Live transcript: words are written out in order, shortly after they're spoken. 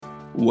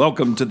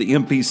Welcome to the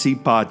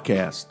MPC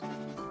Podcast.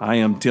 I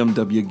am Tim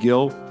W.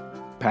 Gill,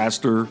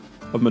 pastor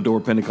of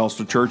Medora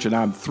Pentecostal Church, and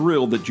I'm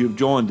thrilled that you've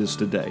joined us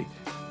today.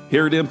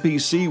 Here at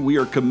MPC, we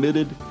are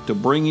committed to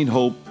bringing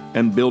hope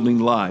and building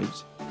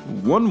lives.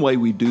 One way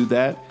we do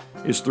that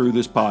is through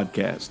this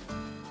podcast.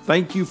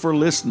 Thank you for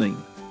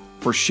listening,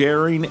 for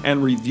sharing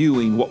and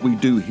reviewing what we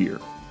do here.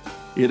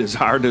 It is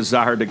our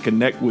desire to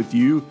connect with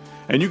you,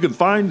 and you can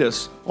find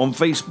us on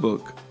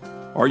Facebook,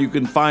 or you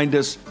can find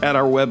us at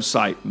our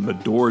website,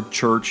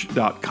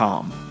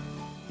 medorachurch.com.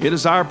 It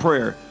is our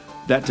prayer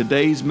that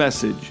today's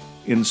message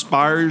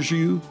inspires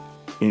you,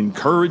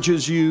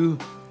 encourages you,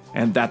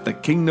 and that the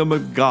kingdom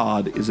of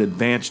God is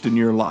advanced in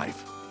your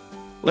life.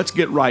 Let's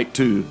get right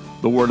to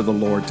the word of the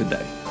Lord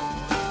today.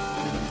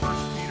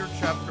 1 Peter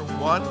chapter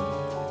 1,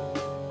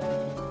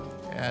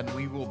 and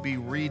we will be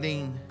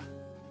reading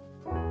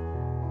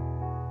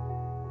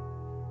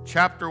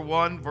chapter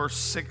 1, verse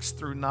 6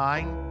 through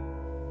 9.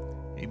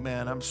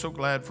 Amen. I'm so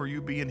glad for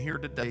you being here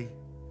today.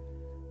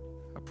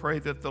 I pray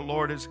that the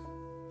Lord has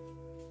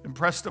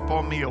impressed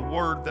upon me a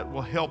word that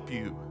will help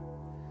you,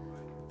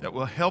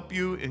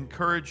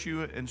 encourage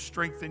you, and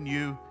strengthen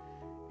you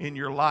in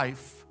your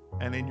life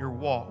and in your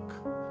walk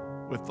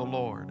with the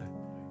Lord.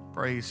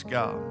 Praise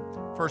God.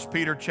 1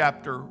 Peter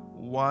chapter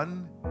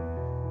 1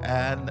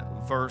 and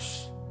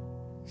verse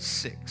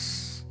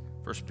 6.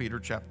 1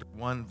 Peter chapter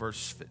 1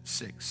 verse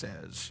 6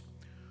 says,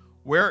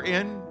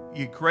 "Wherein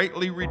ye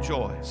greatly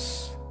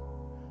rejoice,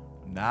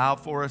 now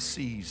for a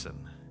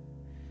season,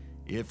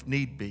 if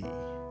need be.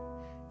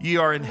 Ye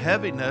are in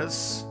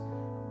heaviness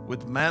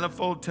with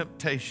manifold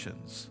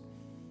temptations."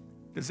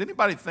 Does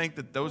anybody think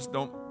that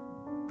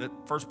that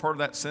first part of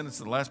that sentence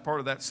and the last part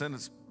of that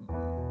sentence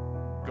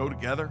go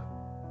together?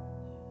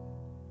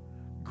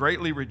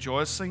 Greatly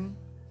rejoicing,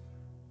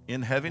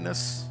 in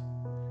heaviness,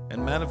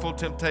 and manifold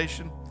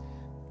temptation?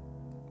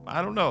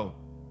 I don't know.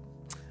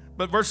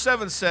 But verse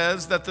 7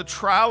 says that the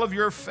trial of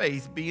your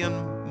faith,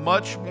 being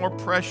much more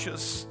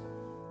precious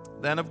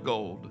than of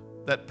gold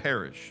that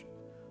perish,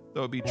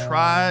 though it be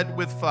tried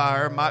with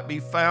fire, might be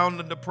found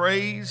unto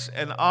praise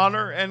and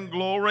honor and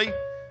glory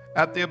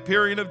at the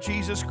appearing of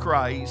Jesus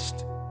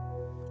Christ,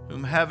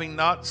 whom having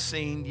not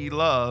seen ye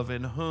love,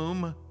 in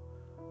whom,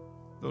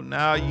 though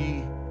now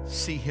ye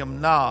see him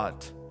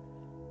not,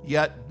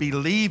 yet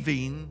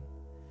believing,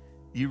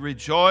 ye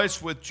rejoice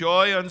with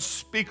joy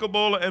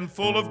unspeakable and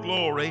full of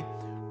glory,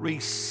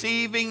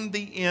 receiving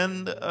the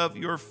end of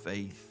your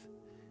faith,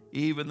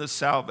 even the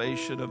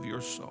salvation of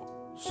your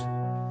souls.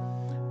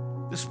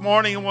 This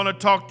morning I want to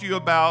talk to you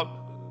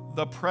about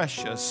the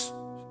precious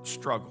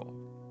struggle.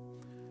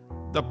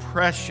 The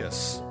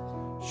precious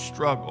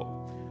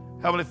struggle.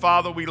 Heavenly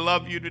Father, we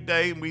love you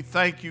today, and we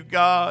thank you,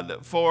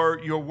 God, for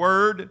your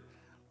word.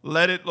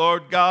 Let it,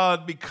 Lord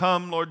God,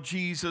 become, Lord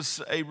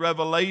Jesus, a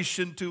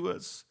revelation to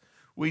us.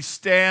 We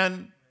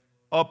stand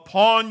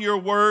upon your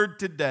word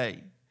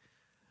today.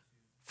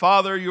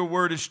 Father, your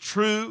word is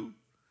true.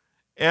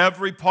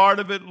 Every part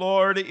of it,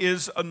 Lord,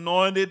 is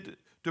anointed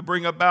to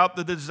bring about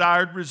the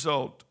desired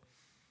result.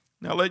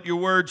 Now let your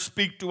word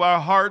speak to our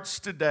hearts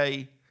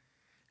today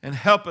and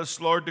help us,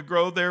 Lord, to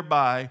grow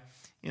thereby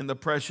in the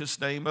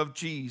precious name of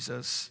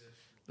Jesus.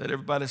 Let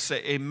everybody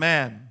say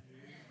amen.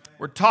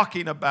 We're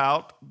talking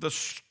about the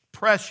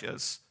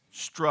precious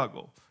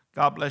struggle.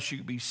 God bless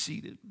you. Be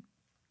seated.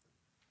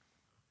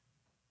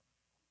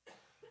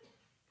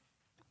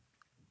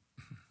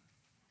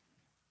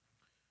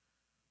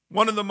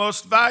 One of the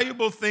most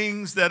valuable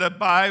things that a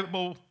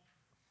Bible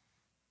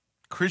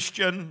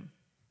Christian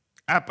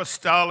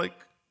apostolic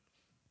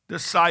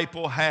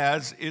disciple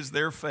has is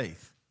their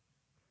faith.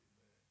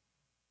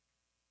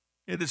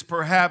 It is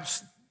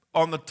perhaps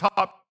on the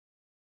top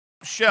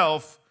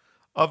shelf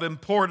of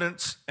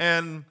importance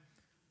and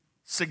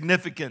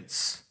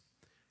significance.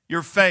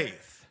 Your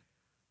faith,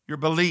 your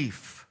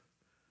belief,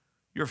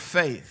 your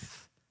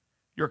faith,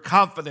 your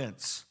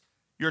confidence,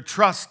 your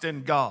trust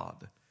in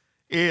God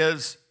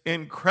is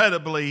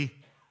incredibly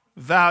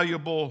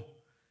valuable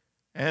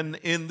and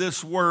in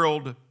this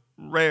world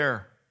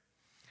rare.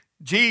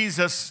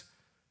 Jesus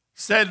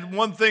said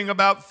one thing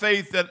about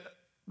faith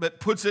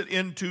that puts it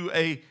into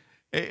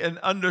an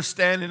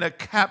understanding, a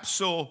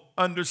capsule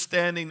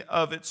understanding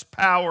of its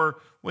power,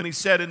 when he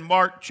said in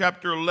Mark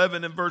chapter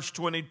 11 and verse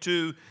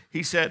 22,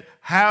 he said,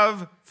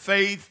 "Have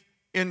faith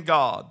in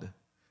God.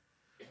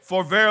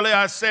 For verily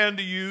I say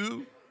unto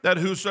you, that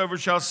whosoever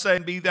shall say,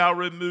 Be thou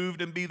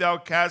removed, and be thou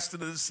cast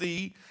into the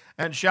sea,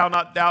 and shall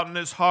not doubt in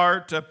his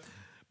heart,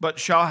 but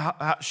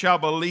shall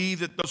believe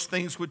that those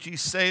things which he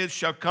saith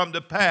shall come to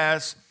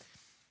pass,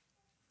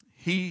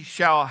 he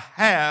shall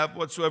have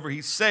whatsoever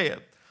he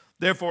saith.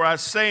 Therefore I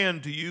say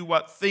unto you,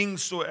 what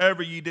things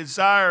soever ye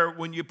desire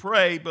when you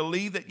pray,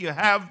 believe that you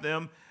have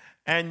them,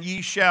 and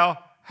ye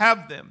shall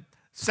have them."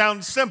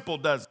 Sounds simple,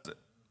 doesn't it?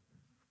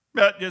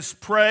 But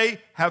just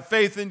pray, have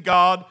faith in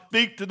God,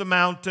 speak to the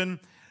mountain,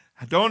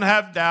 Don't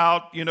have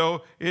doubt.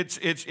 It's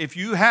if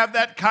you have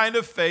that kind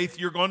of faith,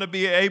 you're going to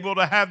be able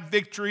to have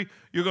victory.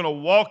 You're going to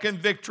walk in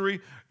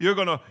victory. You're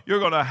going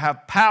to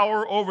have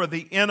power over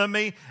the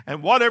enemy,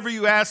 and whatever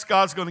you ask,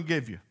 God's going to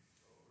give you.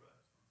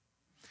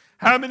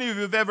 How many of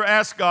you have ever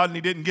asked God and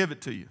He didn't give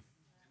it to you?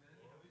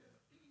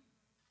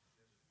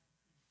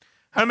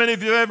 How many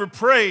of you have ever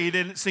prayed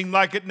and it seemed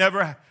like it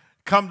never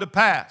come to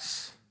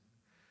pass?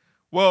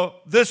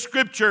 Well, this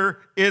scripture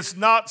is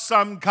not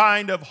some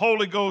kind of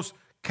Holy Ghost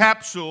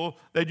capsule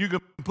that you can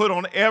put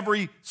on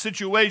every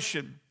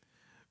situation,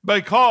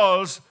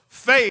 because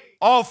faith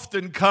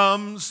often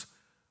comes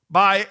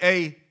by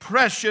a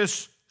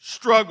precious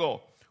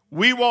struggle.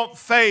 We want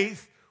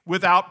faith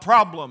without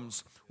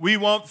problems. We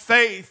want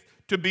faith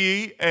to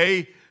be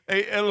a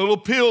little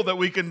pill that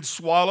we can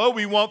swallow.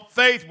 We want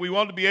faith. We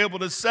want to be able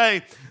to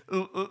say,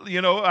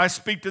 I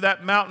speak to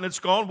that mountain, it's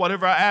gone,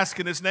 whatever I ask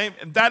in His name.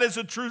 And that is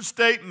a true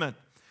statement.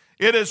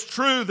 It is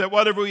true that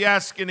whatever we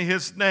ask in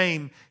His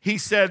name, He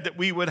said that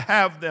we would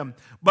have them.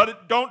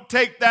 But don't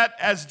take that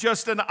as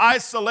just an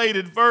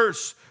isolated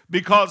verse,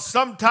 because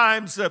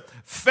sometimes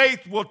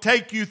faith will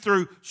take you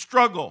through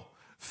struggle.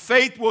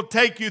 Faith will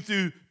take you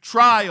through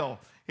trial.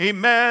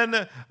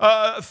 Amen.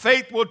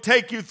 Faith will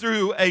take you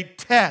through a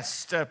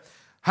test.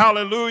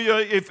 Hallelujah.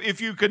 If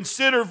you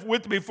consider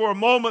with me for a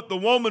moment, the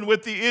woman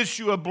with the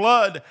issue of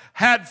blood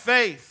had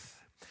faith.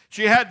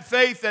 She had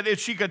faith that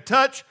if she could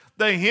touch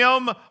the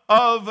hem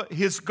of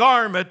His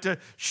garment,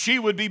 she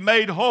would be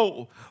made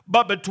whole.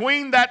 But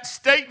between that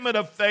statement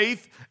of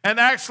faith and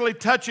actually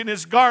touching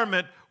His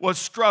garment was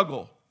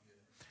struggle.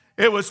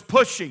 It was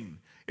pushing.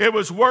 It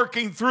was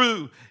working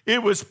through.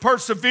 It was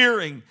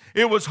persevering.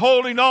 It was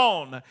holding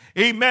on.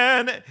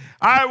 Amen.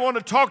 I want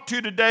to talk to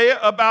you today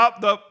about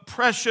the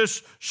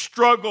precious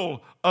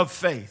struggle of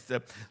faith.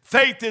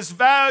 Faith is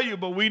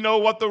valuable. We know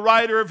what the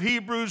writer of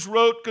Hebrews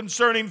wrote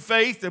concerning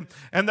faith,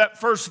 and that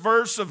first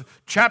verse of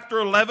chapter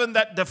 11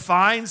 that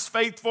defines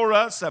faith for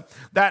us,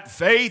 that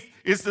faith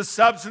is the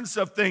substance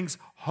of things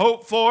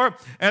hoped for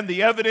and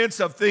the evidence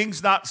of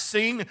things not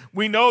seen.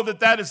 We know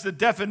that is the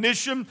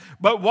definition,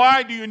 but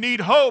why do you need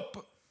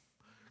hope?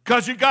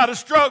 Because you got to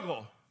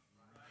struggle.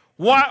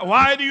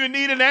 Why do you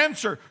need an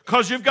answer?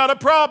 Because you've got a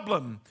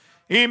problem.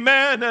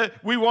 Amen.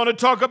 We want to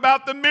talk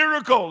about the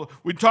miracle.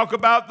 We talk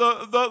about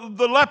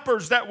the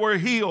lepers that were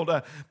healed.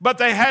 But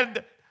they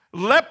had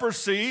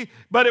leprosy,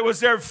 but it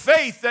was their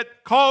faith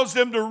that caused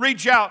them to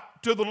reach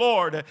out to the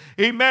Lord.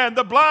 Amen.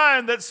 The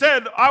blind that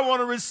said, I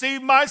want to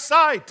receive my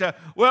sight.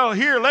 Well,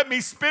 here, let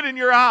me spit in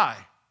your eye.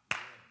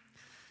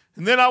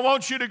 And then I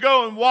want you to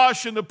go and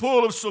wash in the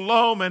pool of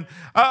Siloam. And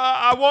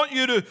I want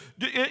you to,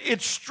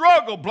 it's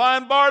struggle,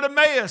 blind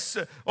Bartimaeus.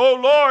 Oh,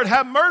 Lord,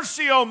 have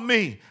mercy on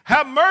me.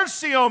 Have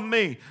mercy on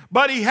me.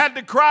 But he had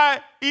to cry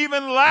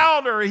even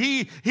louder.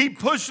 He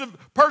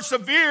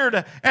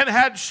persevered and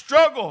had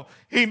struggle.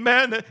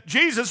 Amen.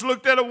 Jesus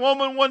looked at a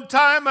woman one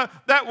time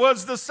that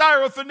was the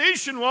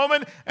Syrophoenician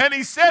woman, and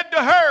He said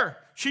to her,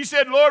 she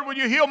said, Lord, will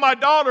you heal my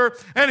daughter?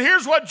 And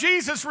here's what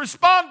Jesus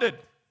responded.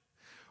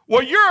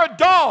 Well, you're a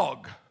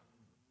dog.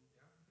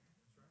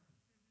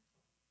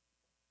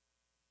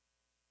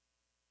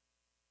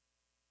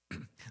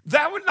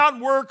 That would not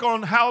work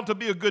on how to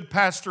be a good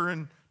pastor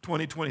in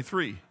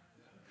 2023.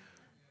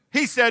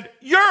 He said,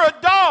 you're a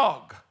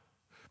dog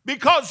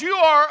because you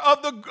are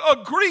of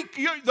a Greek.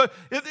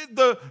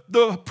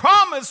 The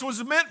promise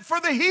was meant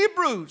for the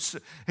Hebrews.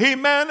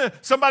 Amen.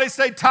 Somebody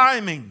say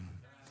timing.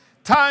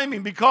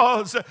 Timing,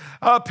 because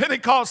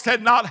Pentecost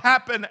had not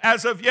happened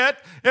as of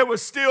yet. It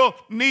was still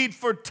need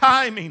for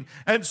timing.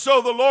 And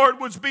so the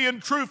Lord was being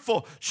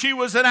truthful. She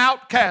was an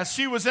outcast.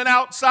 She was an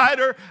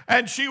outsider,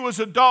 and she was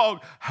a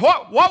dog.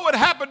 What would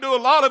happen to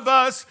a lot of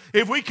us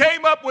if we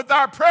came up with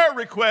our prayer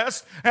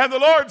request and the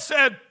Lord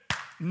said,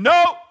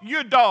 no,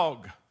 you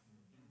dog?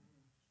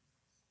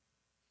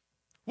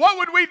 What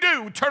would we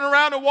do? Turn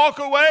around and walk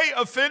away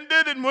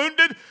offended and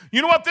wounded?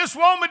 You know what this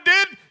woman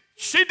did?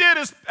 She did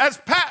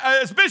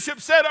as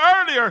Bishop said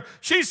earlier.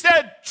 She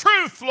said,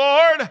 truth,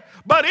 Lord,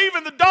 but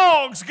even the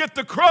dogs get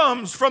the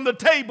crumbs from the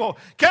table.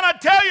 Can I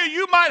tell you,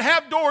 you might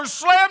have doors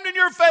slammed in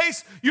your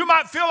face. You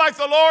might feel like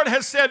the Lord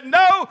has said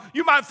no.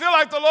 You might feel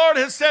like the Lord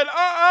has said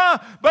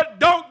but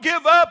don't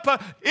give up.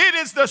 It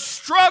is the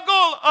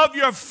struggle of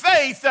your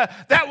faith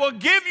that will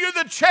give you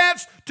the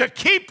chance to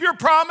keep your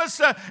promise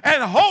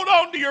and hold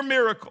on to your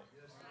miracle.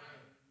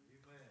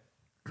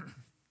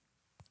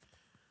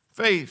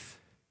 Faith.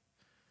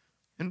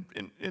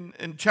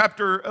 In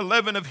chapter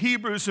 11 of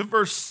Hebrews, in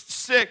verse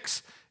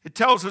 6, it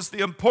tells us the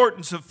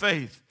importance of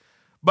faith.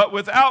 But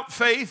without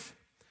faith,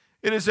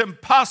 it is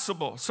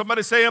impossible.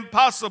 Somebody say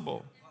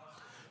impossible.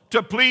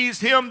 To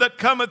please him that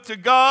cometh to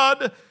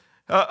God.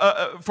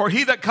 For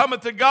he that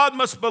cometh to God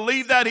must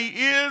believe that He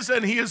is,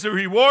 and He is a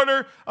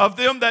rewarder of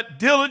them that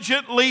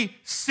diligently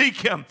seek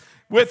Him.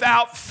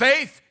 Without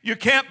faith, you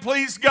can't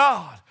please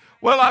God.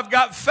 Well, I've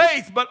got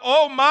faith, but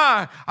oh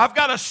my, I've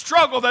got a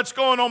struggle that's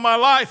going on in my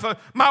life.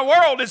 My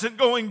world isn't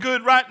going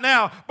good right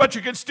now, but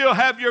you can still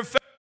have your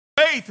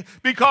faith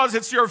because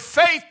it's your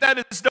faith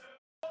that is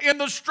in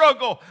the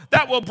struggle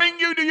that will bring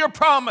you to your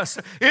promise.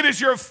 It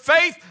is your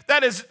faith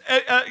that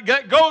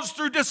goes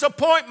through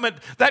disappointment,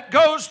 that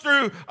goes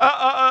through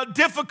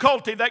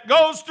difficulty, that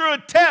goes through a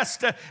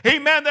test.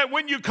 Amen. That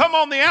when you come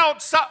on the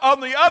outside, on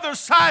the other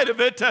side of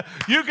it,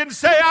 you can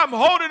say, I'm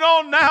holding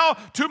on now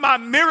to my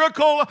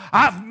miracle.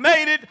 I've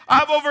made it.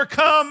 I've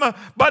overcome.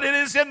 But it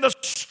is in the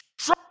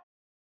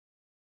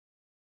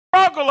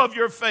struggle of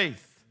your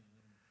faith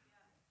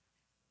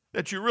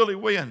that you really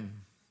win.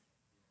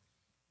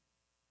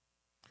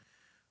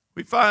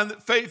 We find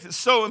that faith is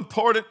so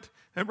important.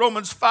 In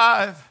Romans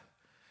 5,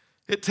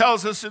 it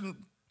tells us in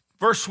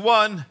verse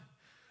 1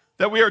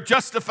 that we are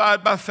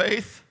justified by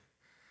faith.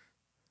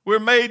 We're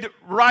made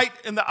right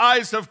in the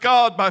eyes of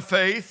God by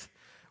faith.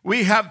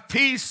 We have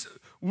peace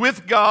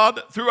with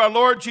God through our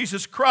Lord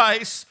Jesus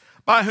Christ,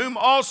 by whom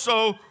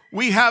also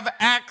we have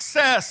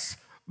access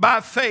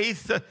by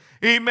faith,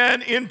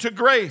 amen, into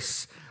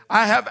grace.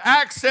 I have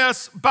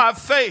access by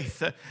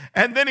faith.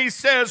 And then he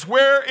says,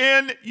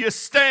 wherein you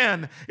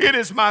stand. It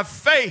is my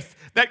faith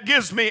that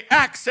gives me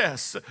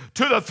access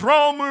to the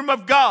throne room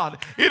of God.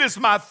 It is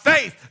my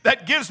faith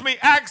that gives me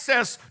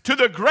access to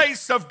the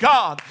grace of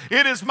God.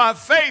 It is my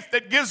faith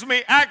that gives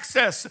me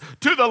access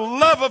to the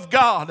love of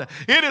God.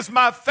 It is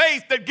my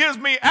faith that gives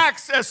me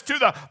access to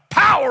the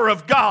power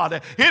of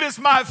God. It is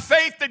my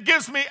faith that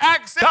gives me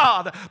access to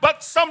God.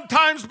 But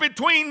sometimes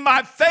between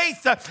my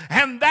faith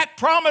and that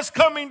promise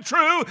coming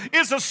true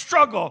is a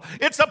struggle.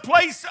 It's a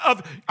place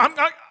of,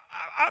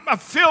 I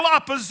feel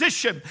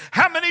opposition.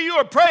 How many of you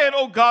are praying,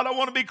 oh God, I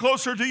want to be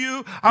closer to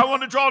you. I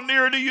want to draw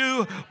nearer to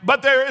you.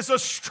 But there is a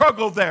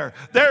struggle there.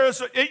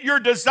 Your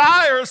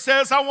desire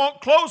says, I want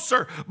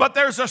closer, but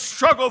there's a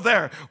struggle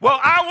there. Well,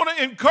 I want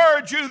to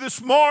encourage you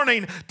this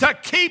morning to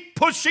keep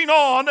pushing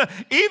on,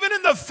 even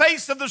in the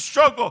face of the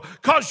struggle,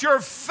 because your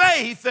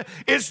faith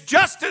is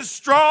just as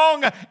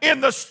strong in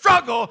the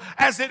struggle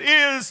as it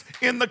is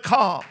in the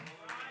calm.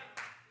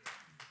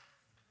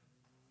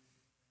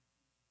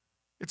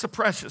 It's a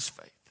precious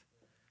faith.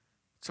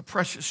 It's a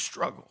precious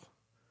struggle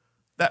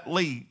that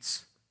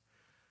leads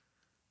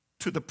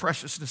to the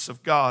preciousness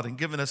of God and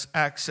giving us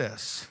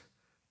access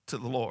to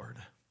the Lord.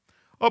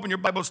 Open your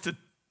Bibles to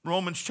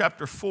Romans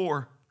chapter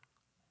 4.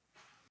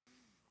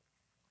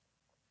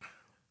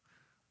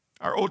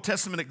 Our Old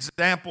Testament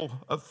example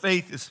of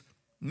faith is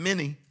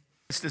many.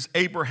 This is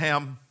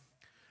Abraham,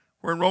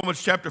 where in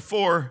Romans chapter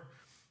 4,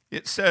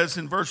 it says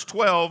in verse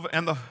 12,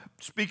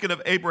 speaking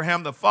of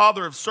Abraham, the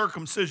father of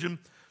circumcision,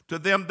 to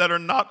them that are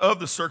not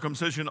of the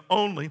circumcision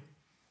only,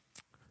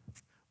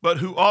 but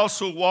who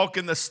also walk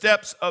in the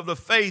steps of the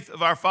faith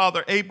of our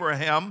father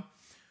Abraham,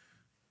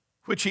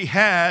 which he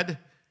had,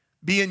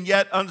 being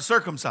yet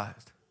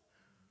uncircumcised.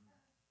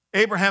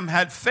 Abraham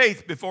had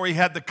faith before he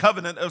had the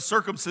covenant of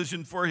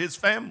circumcision for his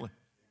family.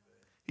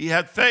 He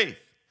had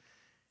faith.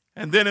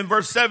 And then in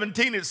verse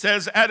 17 it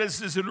says,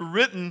 as is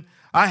written,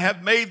 I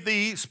have made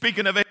thee,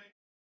 speaking of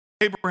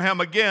Abraham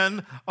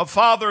again, a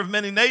father of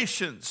many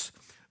nations,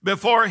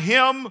 before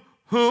him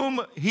whom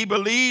he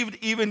believed,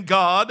 even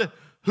God,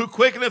 who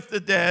quickeneth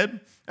the dead,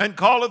 and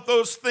calleth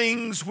those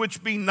things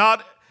which be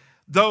not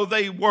though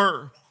they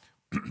were,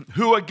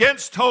 who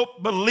against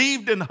hope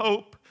believed in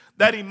hope,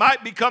 that he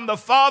might become the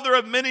father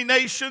of many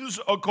nations,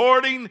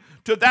 according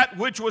to that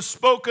which was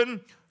spoken,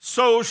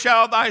 so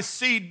shall thy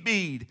seed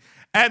be.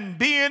 And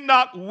being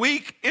not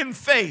weak in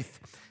faith,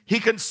 he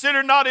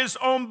considered not his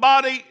own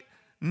body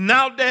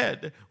now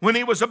dead, when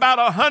he was about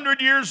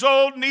 100 years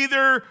old,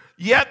 neither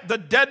yet the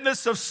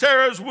deadness of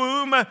Sarah's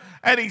womb,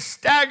 and he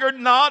staggered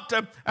not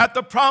at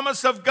the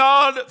promise of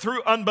God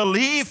through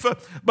unbelief,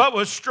 but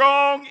was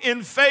strong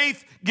in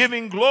faith,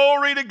 giving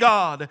glory to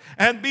God,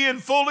 and being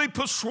fully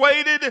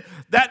persuaded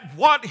that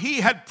what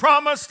he had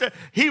promised,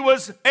 he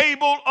was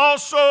able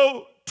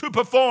also to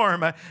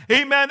perform.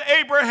 Amen.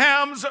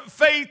 Abraham's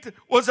faith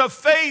was a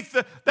faith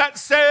that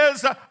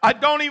says, I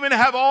don't even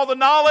have all the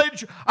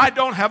knowledge. I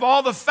don't have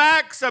all the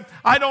facts.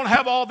 I don't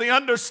have all the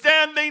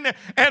understanding.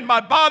 And my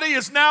body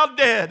is now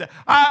dead.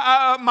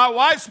 My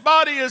wife's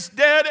body is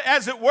dead,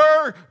 as it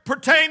were,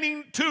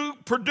 pertaining to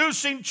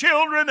producing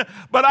children.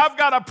 But I've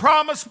got a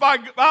promise by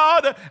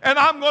God, and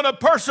I'm going to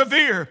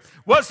persevere.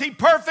 Was he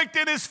perfect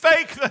in his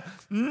faith?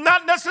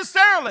 Not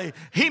necessarily.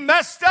 He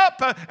messed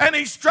up and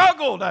he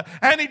struggled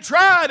and he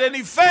tried and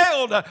he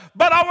failed.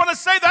 But I want to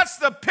say that's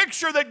the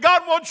picture that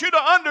God wants you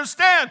to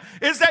understand,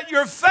 is that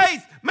your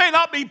faith may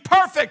not be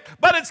perfect,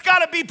 but it's got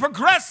to be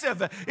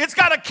progressive. It's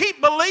got to keep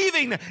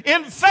believing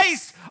in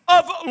face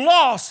of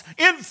loss,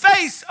 in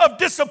face of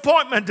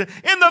disappointment,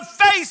 in the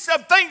face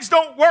of things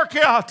don't work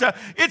out.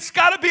 It's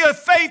got to be a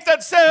faith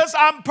that says,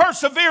 I'm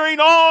persevering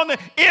on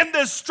in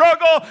this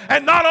struggle.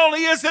 And not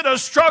only is it a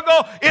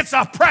struggle, it's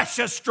a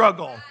precious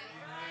struggle.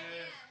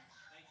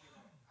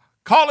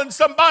 Calling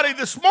somebody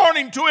this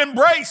morning to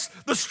embrace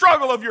the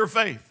struggle of your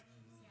faith.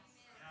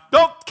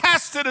 Don't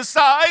cast it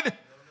aside.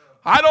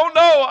 I don't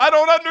know. I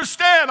don't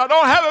understand. I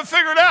don't have it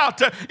figured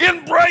out.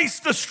 Embrace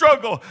the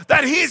struggle,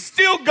 that He's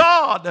still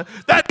God,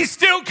 that He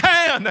still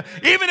can.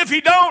 Even if He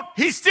don't,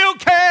 He still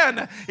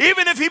can.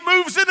 Even if He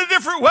moves in a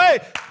different way,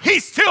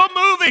 He's still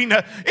moving.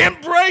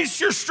 Embrace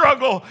your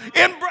struggle.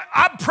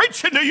 I'm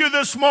preaching to you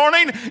this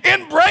morning.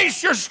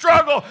 Embrace your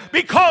struggle,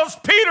 because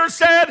Peter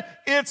said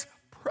it's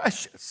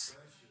precious.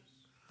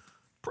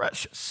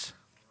 Precious.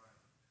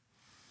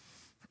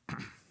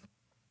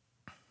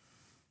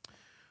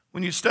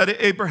 When you study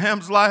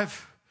Abraham's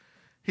life,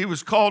 he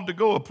was called to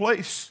go a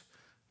place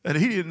that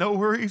he didn't know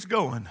where he's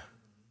going.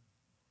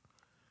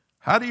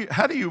 How do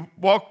you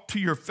walk to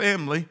your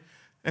family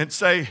and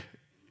say,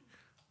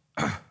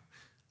 the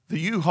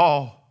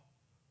U-Haul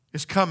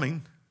is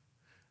coming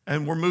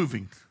and we're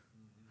moving?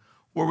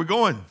 Where are we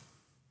going?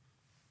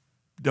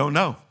 Don't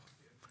know.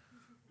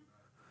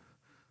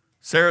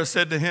 Sarah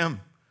said to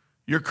him,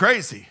 you're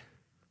crazy.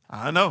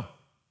 I know.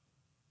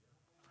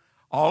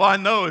 All I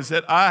know is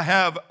that I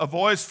have a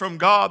voice from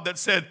God that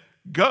said,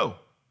 go.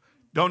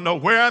 Don't know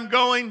where I'm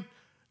going.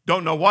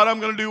 Don't know what I'm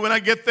going to do when I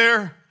get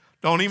there.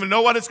 Don't even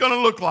know what it's going to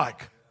look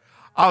like.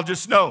 I'll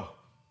just know.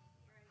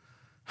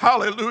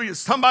 Hallelujah.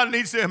 Somebody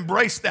needs to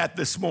embrace that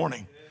this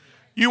morning.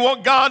 You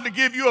want God to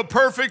give you a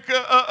perfect,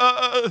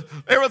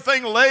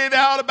 everything laid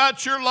out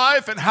about your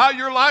life and how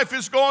your life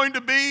is going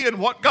to be and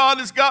what God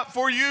has got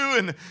for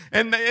you.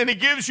 And He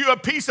gives you a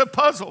piece of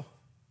puzzle.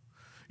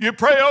 You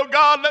pray, oh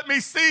God, let me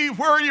see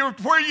where you're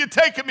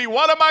taking me.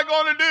 What am I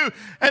going to do?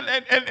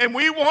 And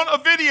we want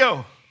a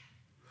video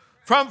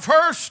from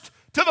first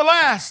to the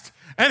last.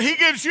 And He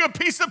gives you a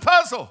piece of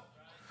puzzle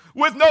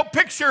with no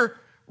picture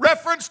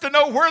reference to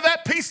know where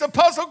that piece of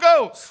puzzle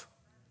goes.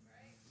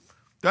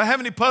 Do I have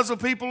any puzzle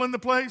people in the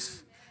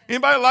place?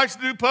 Anybody likes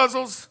to do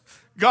puzzles?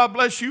 God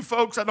bless you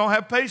folks. I don't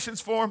have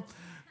patience for them.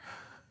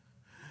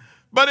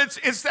 But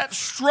it's that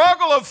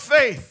struggle of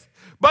faith.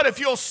 But if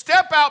you'll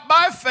step out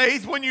by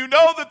faith when you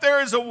know that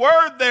there is a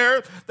word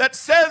there that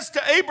says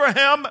to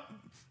Abraham,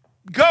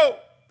 go,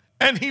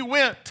 and he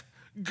went.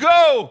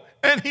 Go,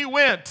 and he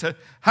went.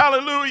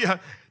 Hallelujah.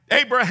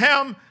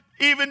 Abraham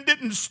even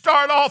didn't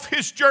start off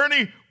his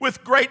journey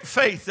with great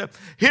faith.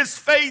 His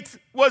faith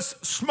was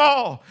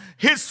small.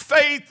 His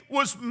faith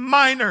was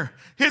minor.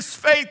 His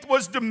faith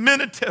was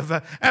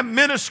diminutive and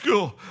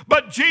minuscule.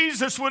 But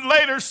Jesus would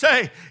later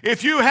say,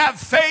 if you have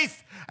faith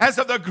as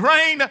of the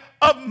grain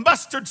of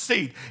mustard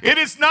seed. It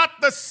is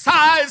not the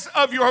size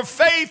of your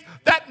faith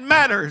that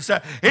matters.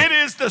 It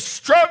is the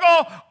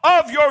struggle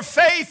of your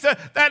faith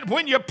that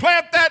when you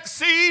plant that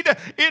seed,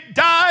 it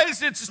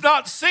dies. It's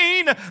not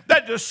seen.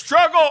 That the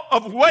struggle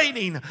of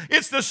waiting.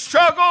 It's the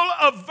struggle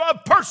of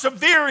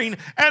persevering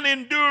and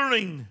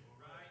enduring.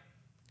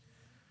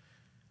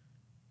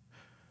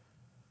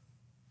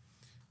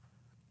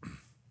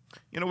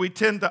 You know, we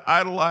tend to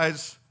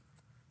idolize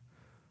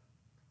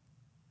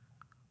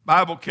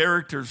Bible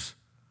characters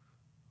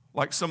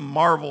like some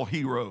Marvel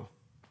hero,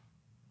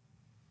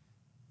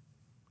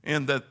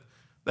 and that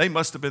they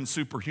must have been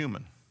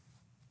superhuman.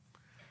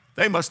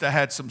 They must have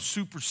had some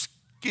super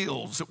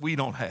skills that we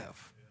don't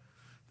have.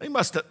 They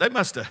must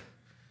have.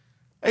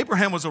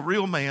 Abraham was a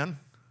real man,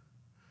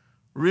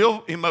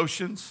 real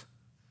emotions,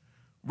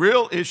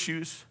 real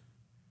issues.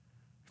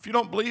 If you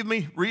don't believe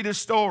me, read his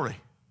story,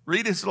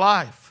 read his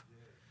life.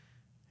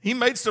 He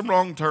made some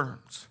wrong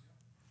turns.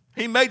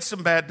 He made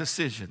some bad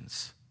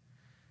decisions.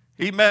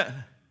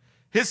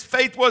 His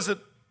faith wasn't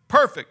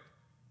perfect,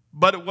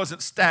 but it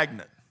wasn't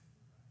stagnant.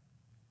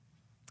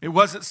 It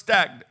wasn't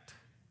stagnant.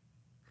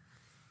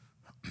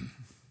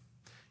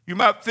 You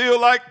might feel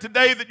like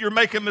today that you're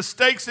making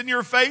mistakes in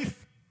your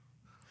faith.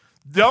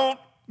 Don't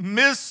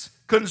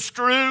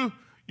misconstrue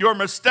your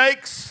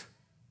mistakes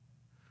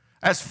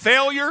as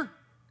failure.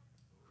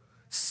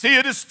 See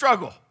it as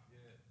struggle.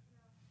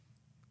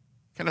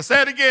 Can I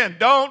say it again?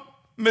 Don't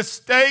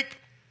mistake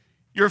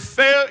your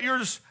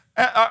failures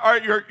or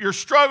your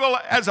struggle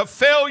as a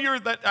failure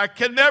that I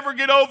can never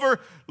get over.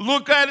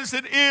 Look at it as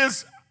it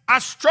is. I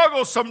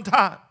struggle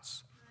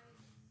sometimes.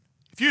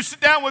 If you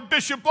sit down with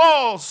Bishop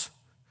Walls,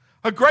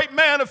 a great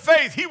man of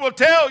faith, he will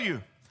tell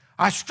you,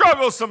 I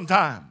struggle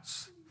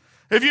sometimes.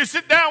 If you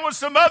sit down with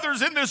some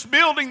others in this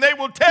building, they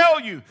will tell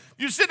you. If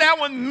you sit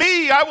down with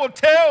me, I will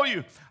tell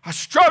you, I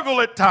struggle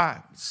at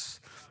times.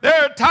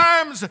 There are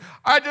times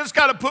I just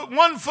got to put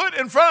one foot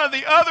in front of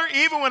the other,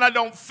 even when I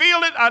don't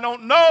feel it, I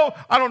don't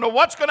know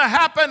what's going to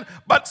happen,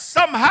 but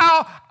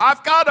somehow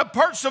I've got to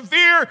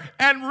persevere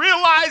and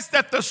realize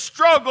that the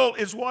struggle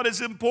is what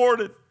is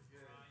important.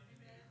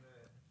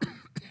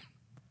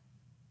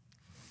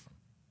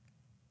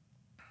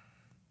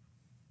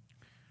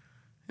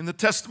 In the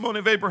testimony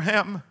of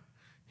Abraham,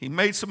 he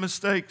made some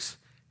mistakes,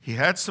 he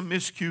had some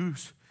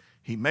miscues,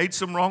 he made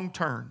some wrong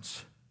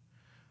turns.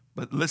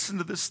 But listen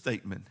to this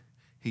statement.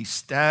 He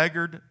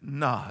staggered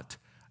not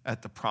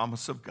at the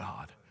promise of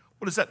God.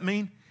 What does that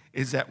mean?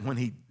 Is that when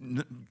he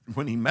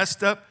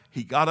messed up,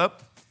 he got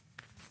up,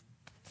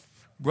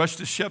 brushed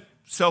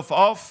himself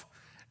off,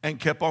 and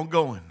kept on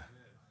going.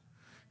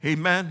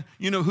 Amen.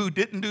 You know who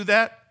didn't do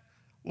that?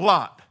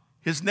 Lot,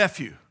 his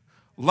nephew.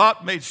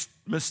 Lot made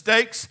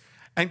mistakes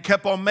and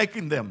kept on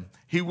making them.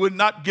 He would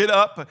not get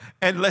up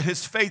and let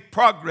his faith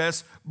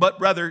progress, but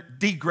rather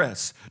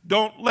degress.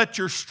 Don't let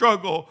your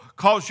struggle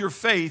cause your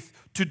faith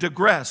to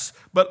digress,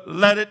 but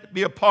let it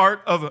be a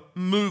part of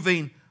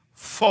moving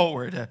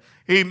forward.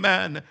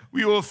 Amen.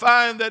 We will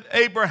find that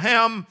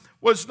Abraham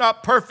was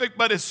not perfect,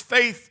 but his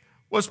faith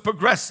was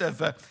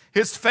progressive.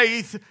 His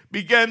faith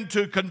began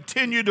to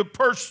continue to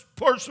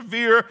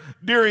persevere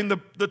during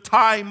the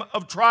time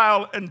of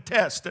trial and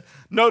test.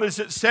 Notice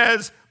it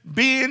says,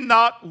 being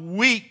not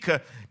weak,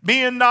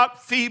 being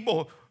not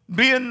feeble,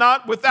 being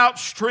not without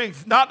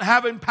strength, not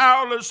having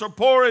powerless or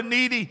poor and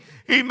needy,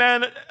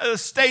 amen, a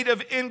state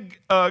of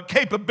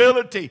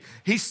incapability.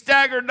 He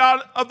staggered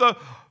not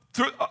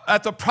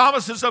at the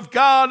promises of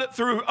God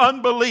through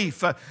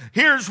unbelief.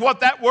 Here's what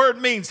that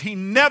word means. He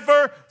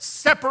never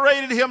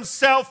separated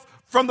himself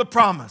from the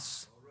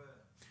promise.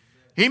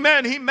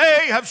 Amen. He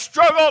may have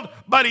struggled,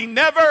 but he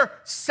never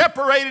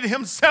separated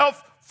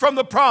himself from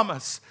the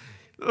promise.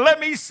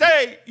 Let me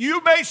say,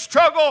 you may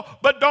struggle,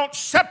 but don't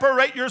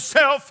separate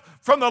yourself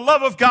from the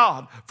love of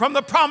God, from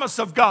the promise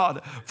of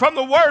God, from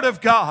the word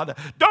of God.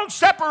 Don't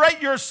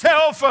separate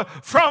yourself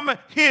from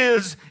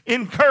his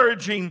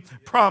encouraging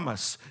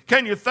promise.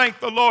 Can you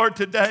thank the Lord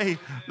today?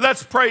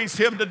 Let's praise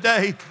him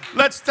today.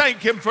 Let's thank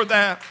him for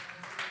that.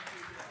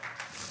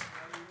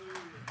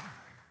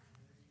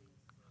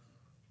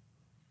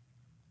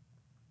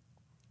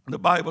 The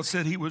Bible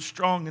said he was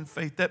strong in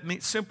faith. That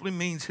simply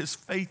means his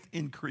faith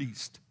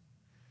increased.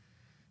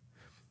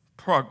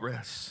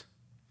 Progress.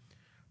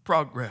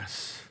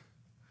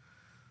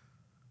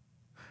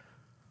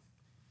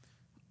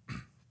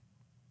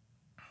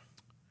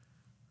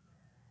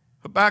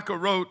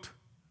 Habakkuk wrote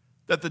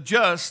that the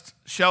just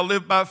shall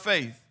live by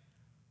faith.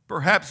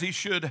 Perhaps he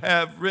should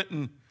have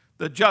written,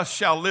 the just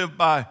shall live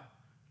by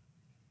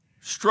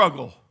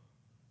struggle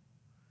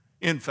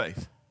in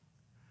faith.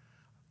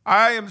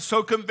 I am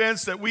so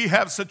convinced that we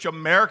have such an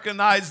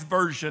Americanized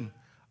version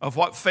of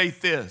what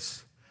faith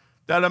is.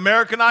 That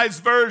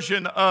Americanized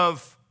version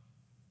of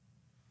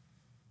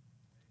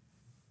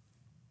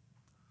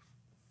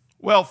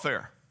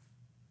welfare.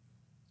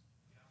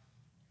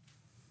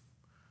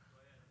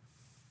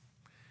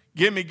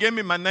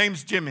 Gimme, my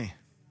name's Jimmy.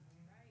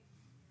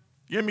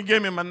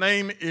 Gimme, my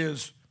name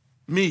is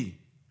me,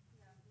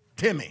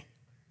 Timmy.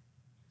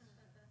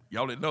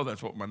 Y'all didn't know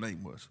that's what my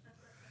name was.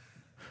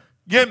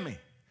 Gimme,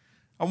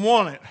 I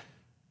want it.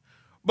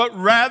 But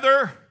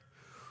rather,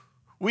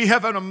 we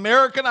have an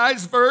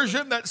Americanized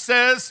version that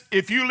says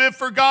if you live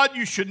for God,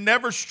 you should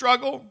never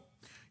struggle.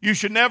 You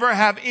should never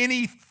have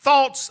any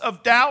thoughts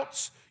of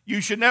doubts.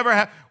 You should never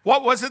have,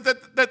 what was it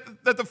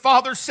that the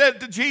father said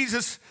to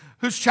Jesus,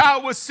 whose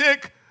child was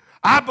sick?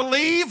 I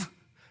believe,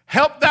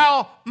 help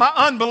thou my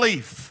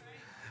unbelief.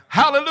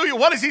 Hallelujah.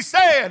 What is he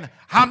saying?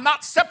 I'm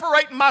not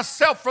separating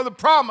myself from the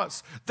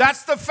promise.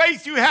 That's the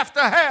faith you have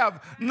to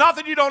have. Not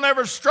that you don't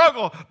ever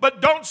struggle,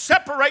 but don't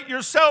separate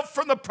yourself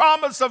from the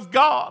promise of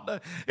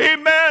God.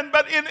 Amen.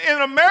 But in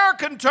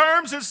American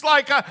terms, it's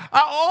like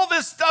all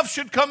this stuff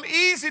should come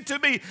easy to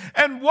me.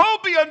 And woe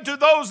be unto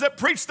those that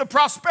preach the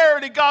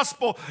prosperity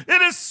gospel.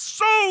 It is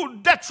so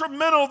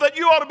detrimental that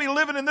you ought to be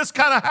living in this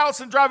kind of house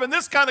and driving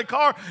this kind of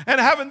car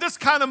and having this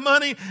kind of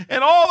money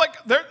and all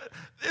that.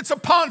 It's a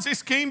Ponzi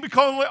scheme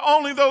because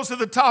only those at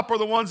the top are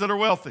the ones that are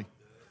wealthy.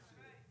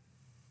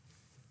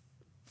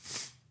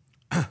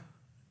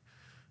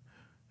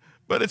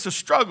 But it's a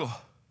struggle.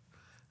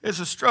 It's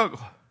a struggle.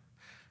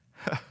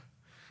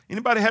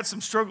 Anybody had some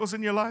struggles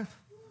in your life?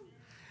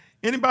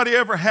 Anybody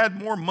ever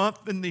had more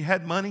month than they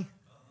had money?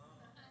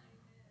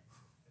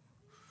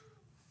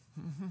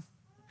 Mm-hmm.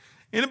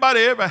 Anybody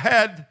ever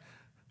had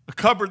a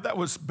cupboard that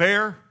was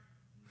bare?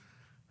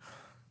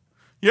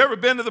 You ever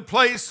been to the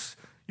place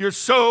you're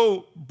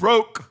so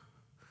broke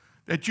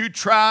that you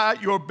try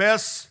your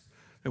best,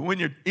 and when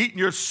you're eating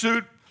your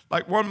soup,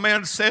 like one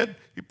man said,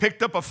 he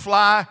picked up a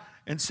fly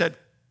and said,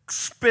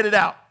 spit it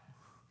out.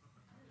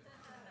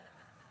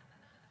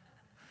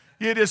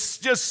 It is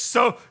just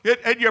so,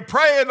 and you're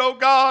praying, oh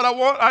God,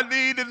 I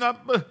need,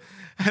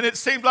 and it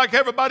seems like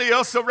everybody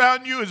else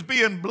around you is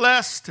being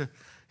blessed.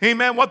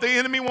 Amen. What the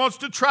enemy wants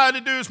to try to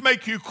do is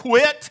make you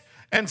quit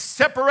and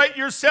separate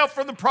yourself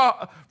from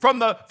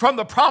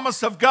the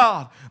promise of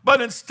God.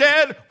 But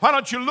instead, why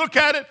don't you look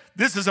at it?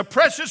 This is a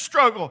precious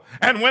struggle.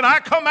 And when I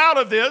come out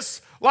of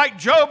this, like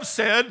Job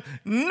said,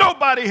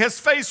 nobody has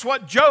faced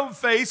what Job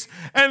faced.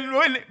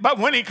 But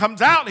when he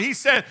comes out, he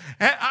said,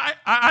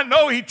 I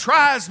know he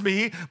tries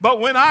me, but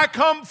when I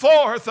come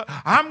forth,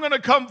 I'm going to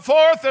come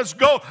forth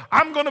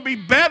I'm going to be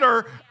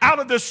better out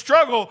of this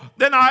struggle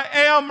than I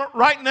am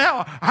right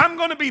now. I'm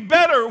going to be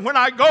better when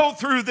I go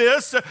through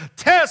this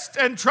test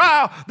and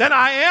trial than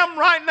I am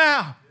right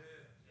now.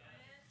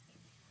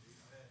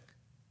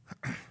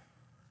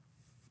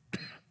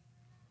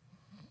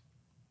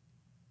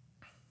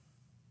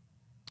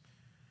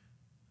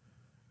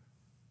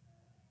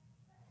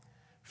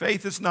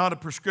 Faith is not a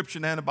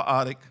prescription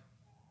antibiotic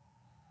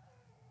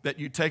that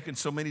you take in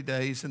so many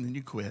days and then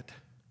you quit.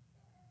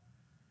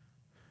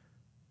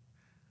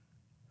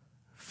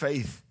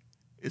 faith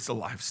is a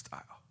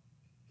lifestyle.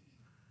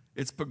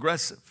 It's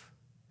progressive.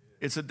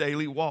 It's a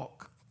daily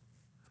walk.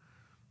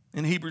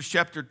 In Hebrews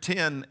chapter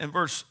 10 and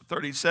verse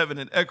 37,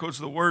 it echoes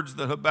the words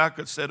that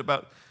Habakkuk said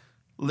about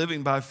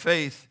living by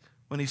faith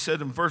when he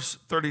said in verse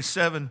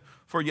 37,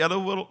 "For yet a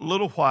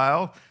little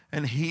while,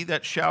 and he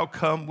that shall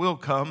come will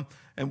come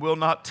and will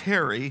not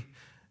tarry.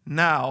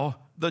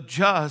 Now the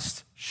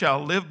just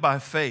shall live by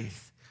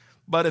faith.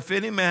 But if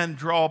any man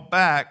draw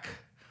back,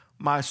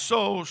 my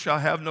soul shall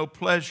have no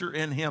pleasure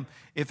in him."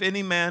 If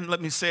any man,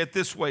 let me say it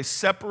this way,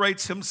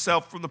 separates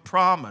himself from the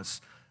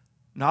promise,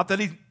 not that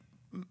he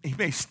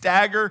may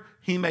stagger,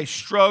 he may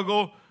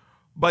struggle,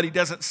 but he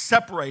doesn't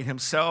separate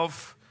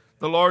himself.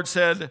 The Lord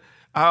said,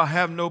 "I'll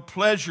have no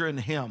pleasure in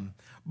him."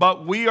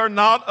 But we are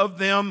not of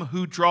them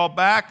who draw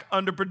back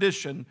under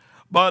perdition,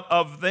 but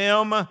of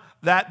them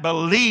that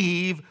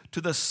believe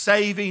to the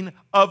saving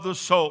of the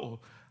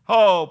soul.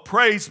 Oh,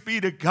 praise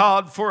be to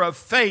God for a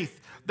faith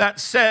that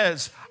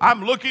says,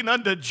 I'm looking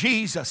unto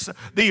Jesus,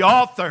 the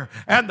author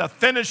and the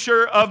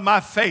finisher of my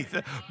faith.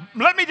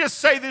 Let me just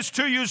say this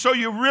to you so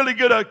you really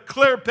get a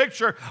clear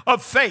picture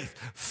of faith.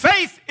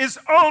 Faith is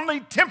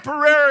only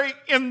temporary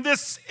in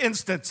this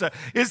instance,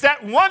 is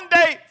that one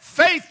day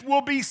faith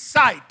will be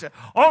sight.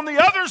 On the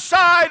other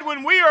side,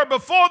 when we are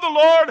before the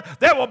Lord,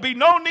 there will be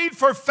no need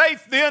for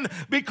faith then,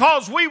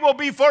 because we will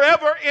be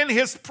forever in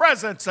His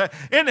presence.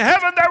 In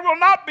heaven, there will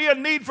not be a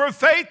need for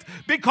faith,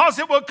 because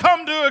it will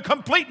come to a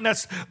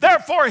completeness.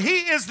 Therefore,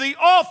 He is the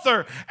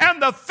author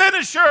and the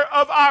finisher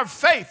of our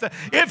faith.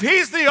 If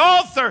He's the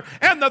author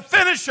and the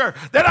finisher,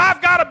 then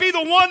I've got to be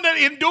the one that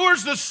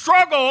endures the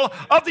struggle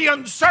of the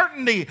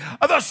uncertainty,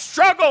 of the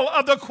struggle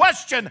of the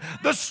question,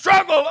 the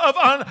struggle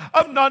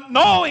of not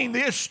knowing,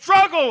 the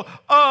struggle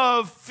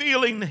of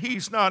feeling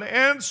He's not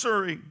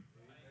answering.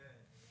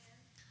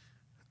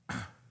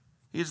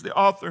 He's the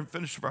author and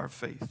finisher of our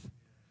faith.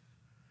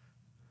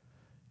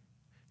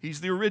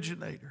 He's the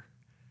originator.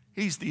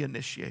 He's the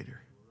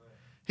initiator.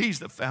 He's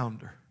the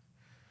founder.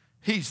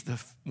 He's the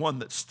one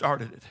that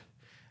started it.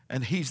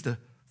 And He's the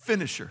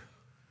finisher.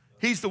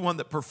 He's the one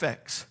that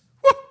perfects.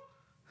 Woo!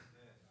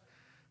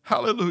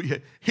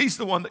 Hallelujah. He's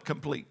the one that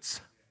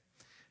completes.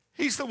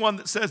 He's the one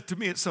that says to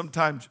me at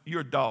sometimes,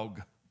 "You're a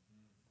dog."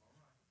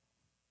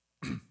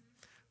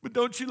 But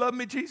don't you love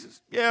me,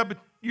 Jesus? Yeah, but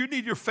you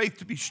need your faith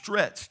to be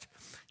stretched.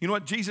 You know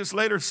what Jesus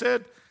later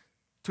said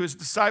to His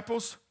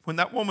disciples when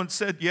that woman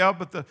said, "Yeah,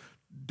 but the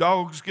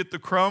dogs get the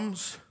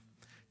crumbs"?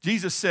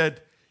 Jesus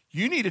said,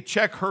 you need to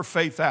check her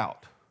faith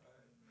out.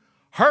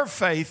 Her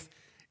faith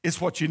is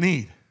what you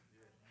need.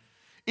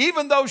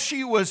 Even though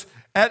she was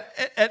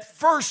at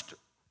first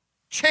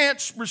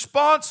chance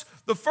response,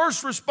 the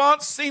first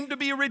response seemed to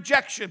be a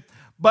rejection.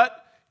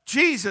 But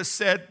Jesus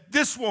said,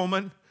 this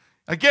woman,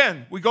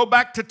 again, we go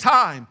back to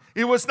time.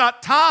 It was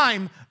not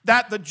time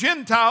that the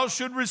Gentiles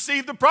should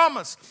receive the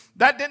promise.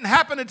 That didn't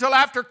happen until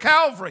after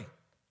Calvary,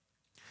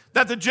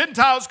 that the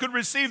Gentiles could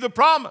receive the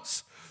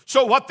promise.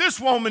 So what this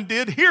woman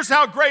did, here's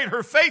how great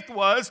her faith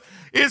was,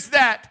 is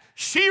that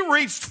she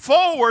reached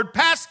forward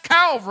past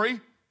Calvary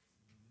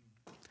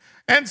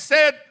and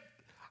said,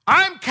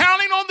 I'm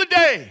counting on the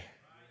day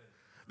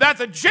that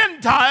the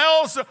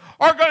Gentiles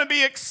are going to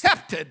be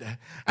accepted.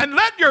 And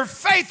let your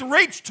faith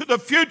reach to the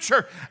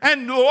future.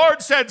 And the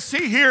Lord said,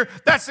 see here,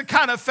 that's the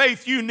kind of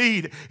faith you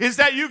need, is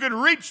that you can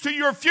reach to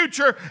your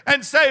future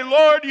and say,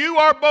 Lord, you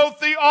are both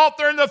the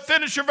author and the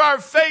finisher of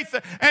our faith,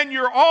 and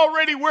you're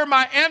already where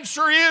my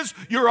answer is.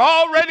 You're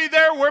already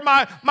there where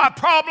my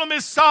problem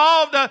is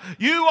solved.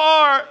 You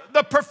are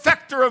the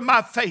perfecter of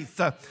my faith.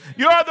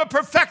 You are the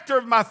perfecter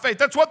of my faith.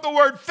 That's what the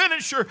word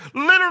finisher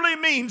literally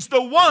means,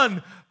 the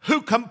one who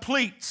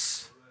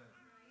completes.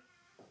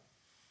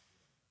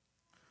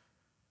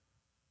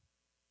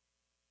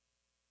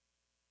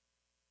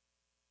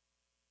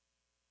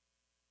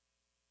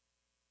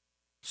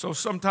 So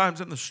sometimes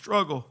in the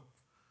struggle,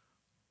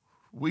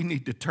 we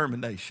need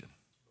determination.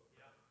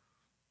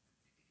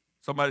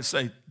 Somebody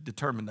say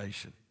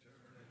determination.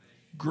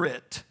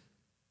 Grit.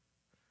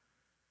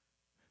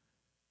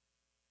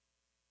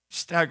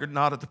 Staggered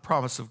not at the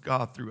promise of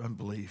God through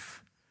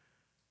unbelief.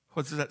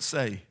 What does that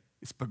say?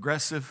 It's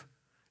progressive.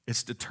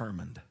 It's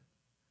determined.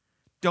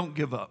 Don't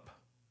give up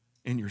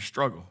in your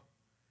struggle.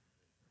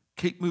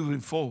 Keep moving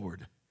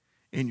forward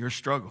in your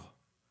struggle.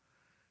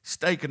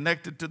 Stay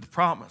connected to the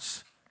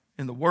promise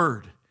in the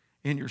Word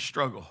in your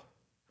struggle.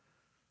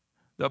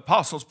 The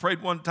apostles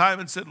prayed one time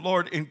and said,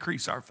 Lord,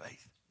 increase our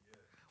faith.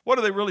 What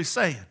are they really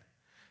saying?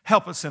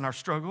 Help us in our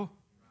struggle.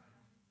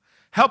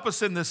 Help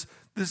us in this.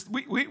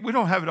 We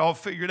don't have it all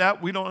figured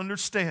out. We don't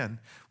understand.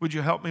 Would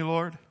you help me,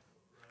 Lord?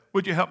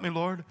 Would you help me,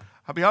 Lord?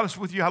 I'll be honest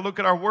with you, I look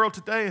at our world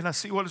today and I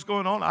see what is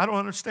going on. I don't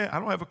understand. I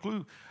don't have a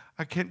clue.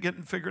 I can't get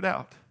it figured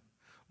out.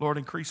 Lord,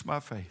 increase my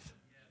faith.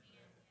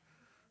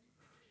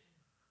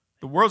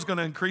 The world's going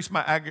to increase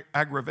my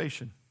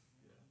aggravation.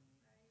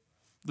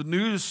 The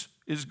news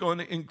is going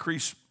to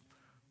increase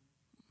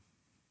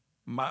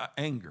my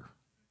anger.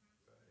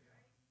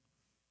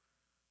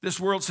 This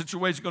world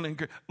situation is going to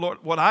increase. Lord,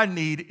 what I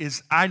need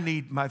is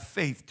my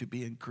faith to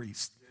be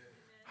increased.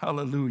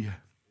 Hallelujah.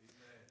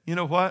 You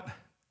know what?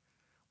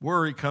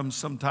 Worry comes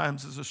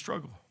sometimes as a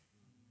struggle.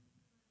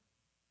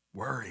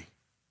 Worry.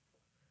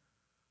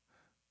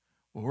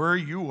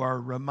 Worry, you are a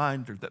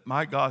reminder that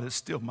my God is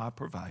still my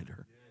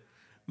provider.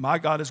 My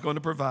God is going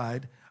to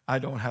provide. I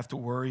don't have to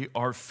worry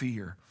or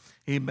fear.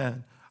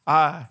 Amen.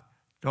 I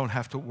don't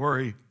have to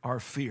worry or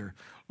fear.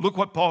 Look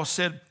what Paul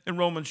said in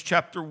Romans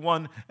chapter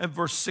 1 and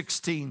verse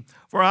 16.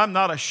 For I'm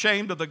not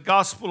ashamed of the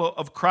gospel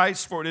of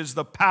Christ, for it is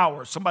the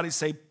power. Somebody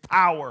say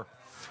power.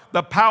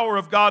 The power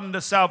of God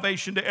unto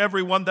salvation to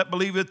everyone that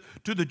believeth,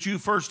 to the Jew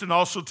first and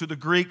also to the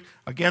Greek.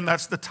 Again,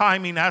 that's the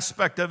timing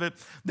aspect of it.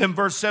 Then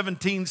verse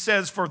 17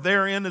 says, for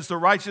therein is the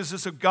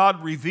righteousness of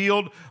God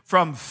revealed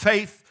from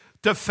faith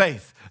to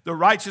faith. The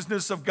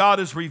righteousness of God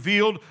is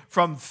revealed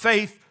from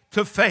faith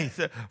to faith,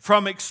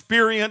 from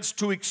experience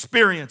to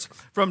experience,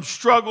 from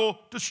struggle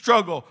to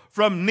struggle,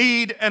 from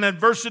need and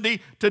adversity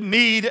to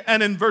need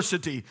and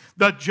adversity.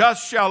 The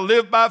just shall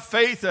live by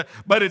faith,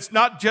 but it's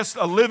not just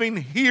a living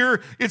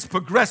here, it's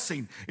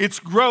progressing, it's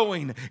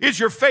growing. Is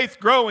your faith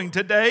growing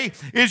today?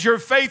 Is your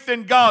faith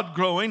in God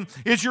growing?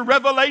 Is your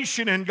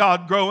revelation in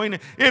God growing?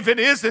 If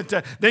it isn't,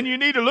 then you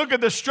need to look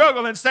at the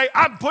struggle and say,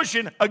 I'm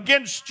pushing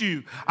against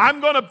you.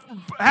 I'm going to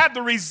have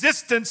the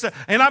resistance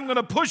and I'm going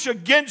to push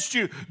against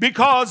you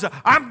because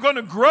I'm going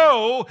to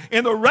grow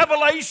in the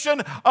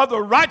revelation of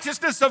the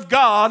righteousness of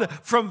God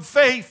from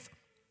faith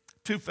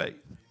to faith.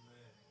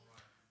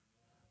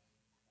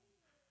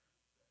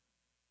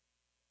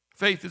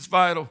 Faith is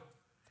vital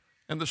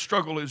and the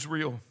struggle is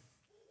real.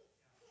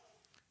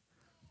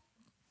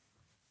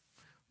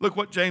 Look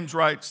what James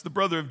writes, the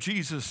brother of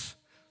Jesus,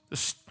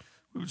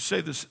 we would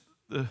say this,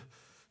 the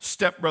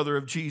stepbrother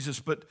of Jesus,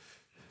 but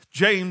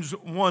James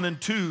 1 and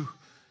 2,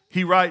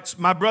 he writes,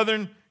 my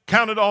brethren,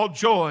 count it all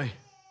joy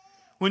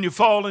when you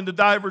fall into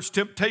divers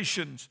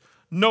temptations,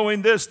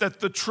 knowing this, that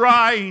the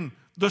trying,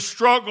 the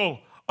struggle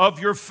of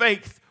your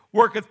faith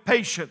worketh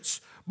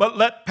patience. But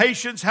let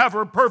patience have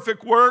her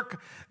perfect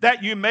work,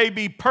 that you may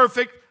be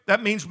perfect.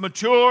 That means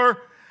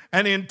mature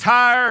and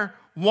entire,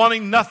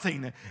 wanting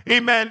nothing.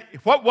 Amen.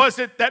 What was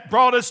it that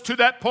brought us to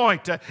that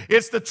point?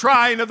 It's the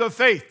trying of the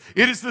faith.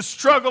 It is the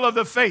struggle of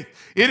the faith.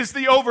 It is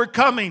the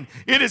overcoming.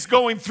 It is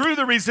going through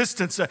the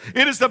resistance.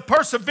 It is the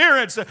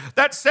perseverance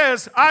that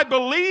says, I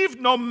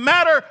believe no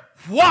matter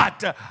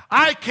what?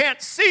 I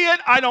can't see it,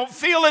 I don't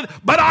feel it,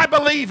 but I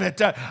believe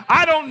it.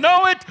 I don't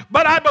know it,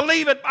 but I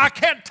believe it. I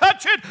can't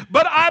touch it,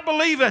 but I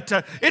believe it.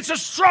 It's a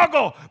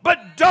struggle,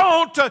 but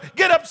don't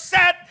get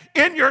upset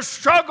in your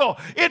struggle.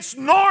 It's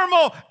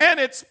normal and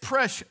it's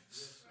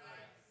precious.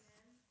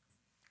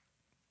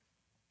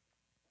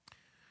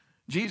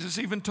 Jesus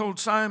even told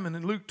Simon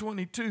in Luke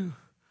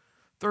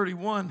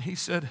 22:31, he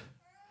said,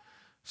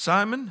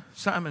 Simon,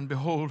 Simon,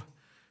 behold,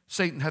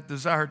 Satan hath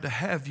desired to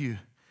have you,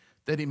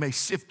 that he may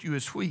sift you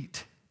as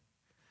wheat.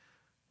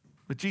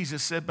 But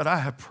Jesus said, but I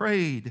have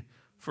prayed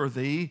for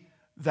thee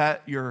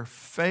that your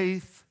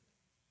faith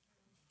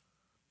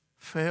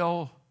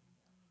fail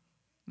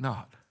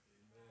not.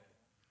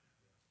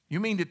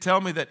 You mean to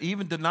tell me that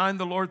even denying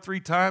the Lord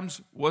 3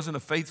 times wasn't a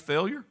faith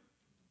failure?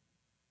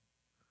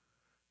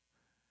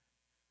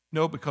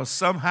 No, because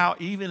somehow,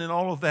 even in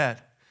all of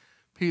that,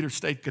 Peter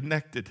stayed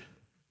connected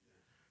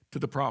to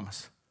the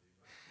promise.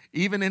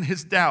 Even in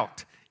his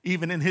doubt,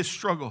 even in his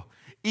struggle,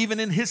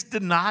 even in his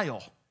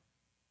denial,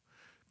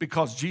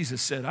 because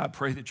Jesus said, I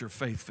pray that your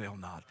faith fail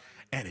not.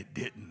 And it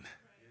didn't.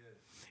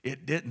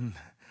 It didn't.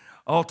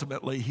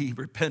 Ultimately, he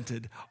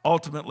repented,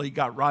 ultimately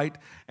got right,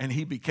 and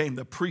he became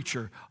the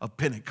preacher of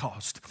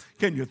Pentecost.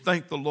 Can you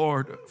thank the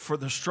Lord for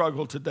the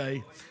struggle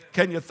today?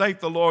 Can you thank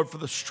the Lord for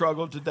the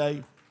struggle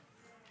today?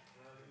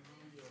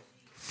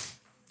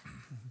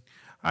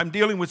 I'm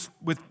dealing with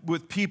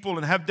people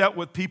and have dealt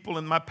with people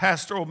in my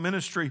pastoral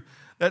ministry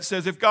that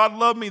says, if God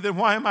loved me, then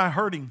why am I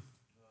hurting?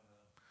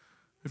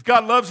 If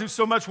God loves you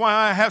so much, why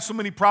I have so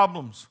many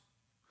problems?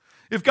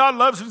 If God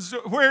loves me,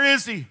 where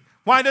is he?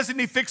 Why doesn't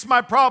he fix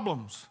my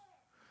problems?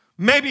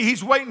 Maybe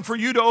he's waiting for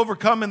you to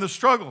overcome in the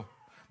struggle.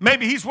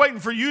 Maybe he's waiting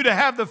for you to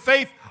have the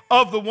faith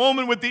of the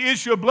woman with the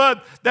issue of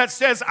blood that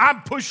says,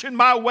 I'm pushing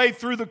my way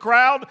through the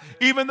crowd,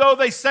 even though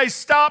they say,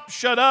 stop,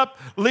 shut up,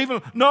 leave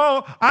them.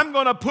 No, I'm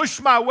going to push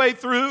my way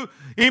through.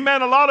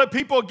 Amen. A lot of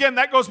people, again,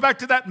 that goes back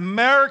to that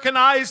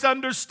Americanized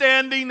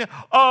understanding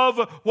of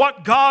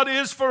what God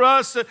is for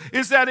us,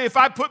 is that if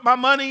I put my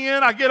money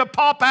in, I get a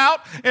pop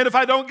out, and if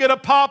I don't get a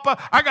pop,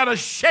 I got to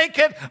shake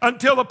it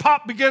until the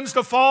pop begins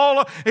to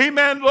fall.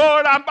 Amen.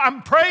 Lord,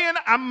 I'm praying,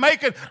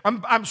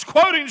 I'm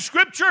quoting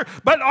scripture,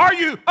 but are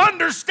you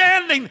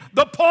understanding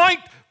the point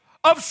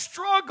of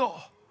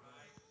struggle?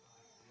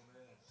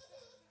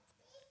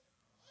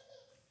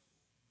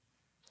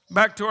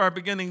 Back to our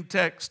beginning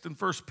text in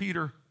 1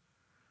 Peter.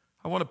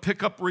 I want to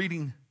pick up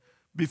reading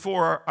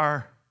before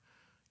our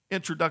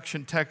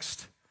introduction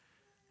text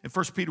in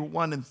 1 Peter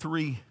 1 and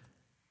 3.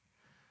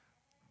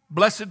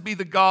 Blessed be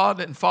the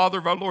God and Father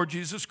of our Lord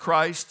Jesus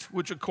Christ,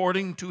 which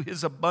according to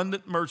his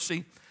abundant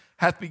mercy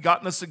hath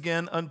begotten us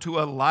again unto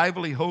a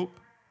lively hope.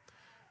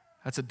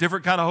 That's a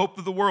different kind of hope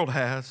that the world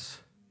has.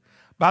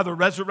 by the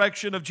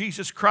resurrection of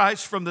Jesus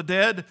Christ from the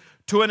dead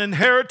to an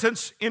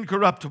inheritance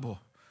incorruptible.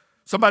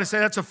 Somebody say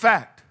that's a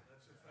fact.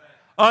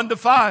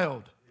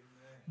 Undefiled.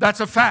 That's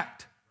a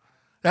fact.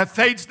 That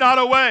fades not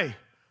away.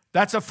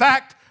 That's a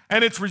fact,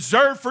 and it's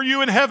reserved for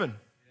you in heaven.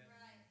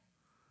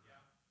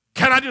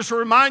 Can I just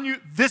remind you,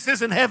 this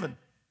isn't heaven.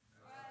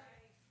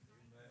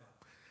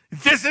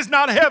 This is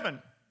not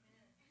heaven.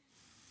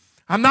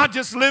 I'm not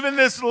just living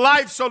this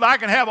life so that I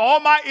can have all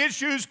my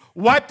issues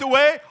wiped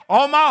away,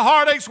 all my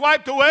heartaches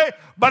wiped away,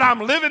 but I'm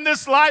living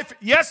this life,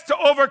 yes, to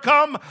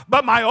overcome,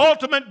 but my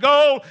ultimate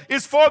goal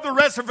is for the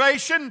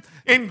reservation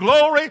in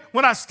glory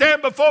when I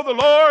stand before the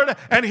Lord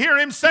and hear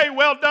Him say,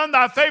 well done,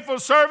 thy faithful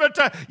servant.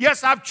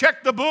 Yes, I've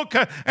checked the book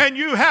and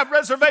you have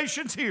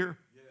reservations here.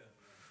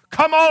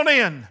 Come on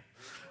in.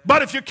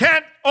 But if you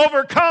can't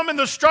overcome in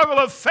the struggle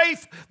of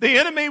faith, the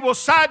enemy will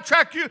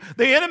sidetrack you.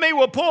 The enemy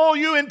will pull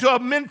you into a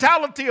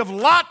mentality of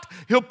Lot.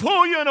 He'll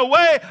pull you in a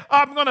way,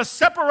 I'm going to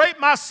separate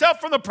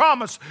myself from the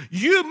promise.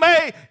 You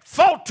may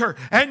falter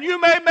and you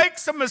may make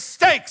some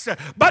mistakes,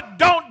 but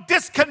don't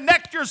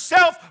disconnect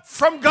yourself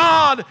from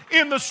God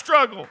in the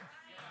struggle.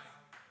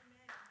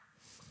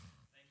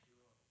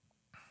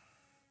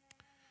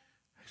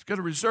 He's got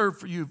a reserve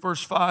for you,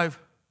 verse 5,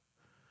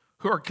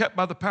 who are kept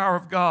by the power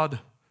of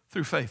God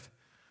through faith.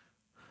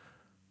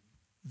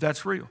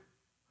 That's real.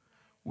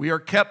 We are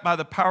kept by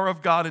the power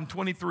of God in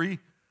 23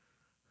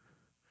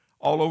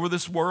 all over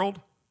this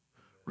world,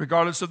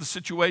 regardless of the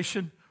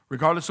situation,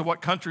 regardless of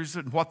what countries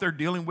and what they're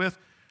dealing with.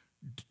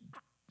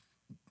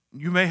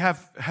 You may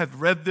have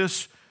read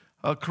this.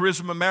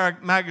 Charisma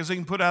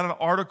magazine put out an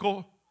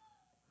article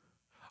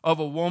of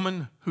a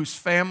woman whose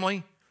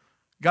family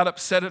got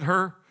upset at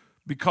her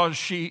because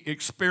she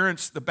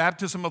experienced the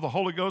baptism of the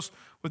Holy Ghost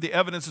with the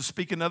evidence of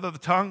speaking other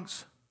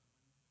tongues.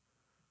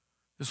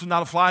 This was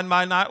not a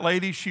fly-by-night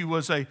lady. She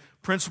was a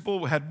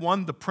principal, had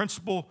won the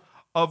Principal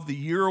of the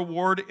Year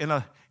award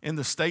in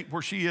the state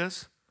where she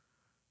is.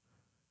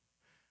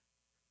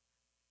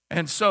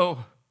 And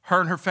so her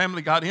and her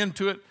family got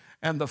into it,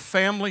 and the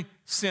family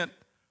sent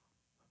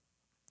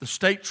the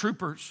state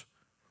troopers.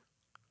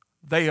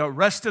 They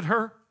arrested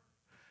her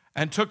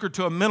and took her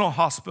to a mental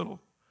hospital,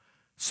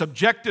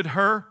 subjected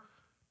her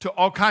to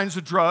all kinds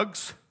of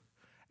drugs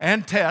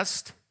and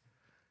tests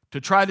to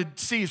try to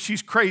see if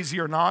she's crazy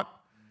or not.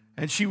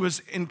 And she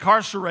was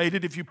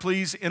incarcerated, if you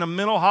please, in a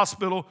mental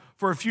hospital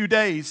for a few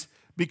days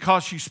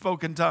because she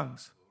spoke in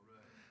tongues.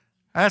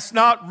 That's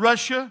not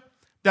Russia.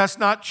 That's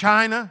not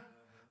China.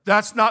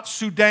 That's not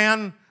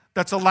Sudan.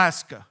 That's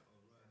Alaska.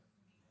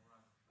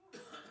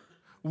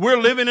 We're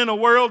living in a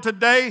world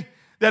today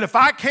that if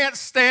I can't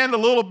stand a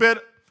little bit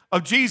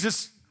of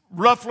Jesus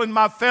ruffling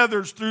my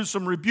feathers through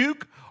some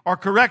rebuke or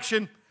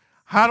correction,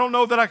 I don't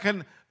know that I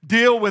can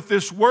deal with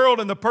this world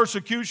and the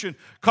persecution,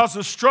 because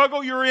the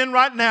struggle you're in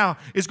right now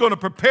is going to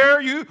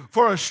prepare you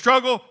for a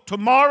struggle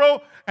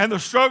tomorrow and the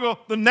struggle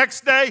the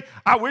next day.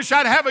 I wish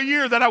I'd have a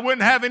year that I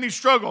wouldn't have any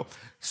struggle.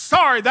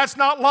 Sorry, that's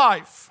not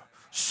life.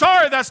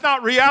 Sorry, that's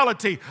not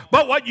reality.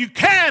 But what you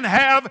can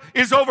have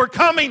is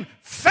overcoming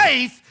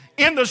faith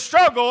in the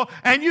struggle,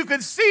 and you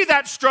can see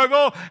that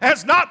struggle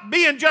as not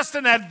being just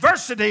an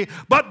adversity,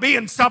 but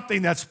being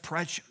something that's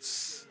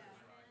precious.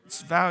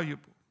 It's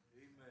valuable.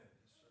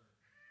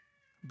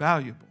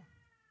 Valuable.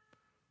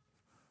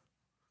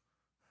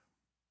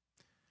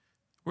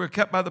 We're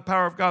kept by the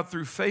power of God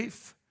through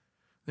faith.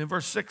 Then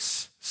verse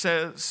 6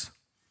 says,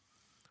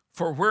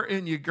 for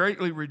wherein you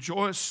greatly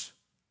rejoice,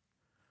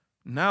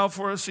 now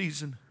for a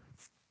season,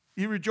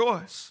 you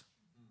rejoice.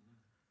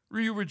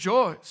 You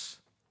rejoice.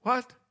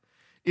 What?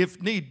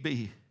 If need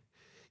be,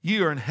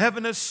 ye are in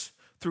heaviness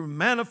through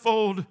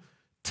manifold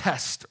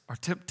tests or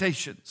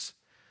temptations,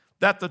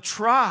 that the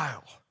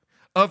trial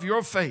of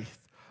your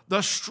faith,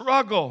 the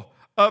struggle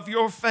of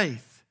your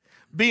faith,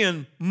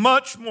 being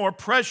much more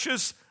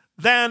precious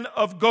than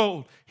of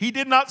gold. He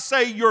did not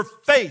say your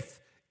faith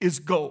is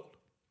gold.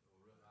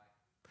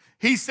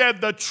 He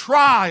said the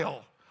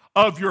trial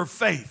of your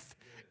faith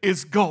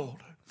is gold.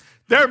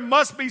 There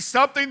must be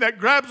something that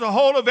grabs a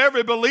hold of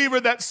every believer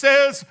that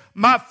says,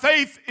 my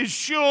faith is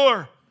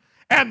sure,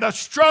 and the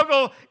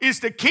struggle is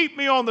to keep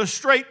me on the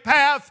straight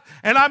path,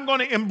 and I'm going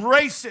to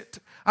embrace it.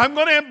 I'm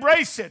going to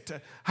embrace it.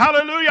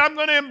 Hallelujah. I'm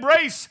going to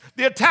embrace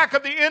the attack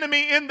of the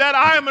enemy in that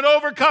I am an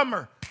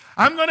overcomer.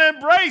 I'm going to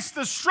embrace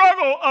the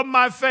struggle of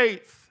my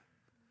faith.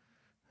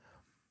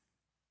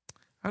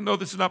 I know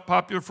this is not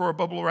popular for a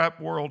bubble wrap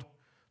world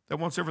that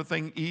wants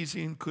everything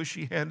easy and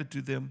cushy handed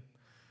to them.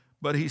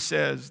 But he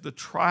says, the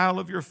trial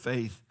of your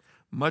faith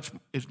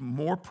is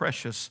more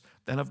precious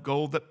than of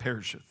gold that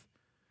perisheth.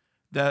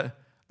 That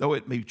though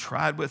it be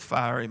tried with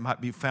fire, it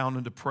might be found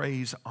unto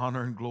praise,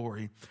 honor, and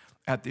glory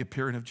at the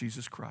appearing of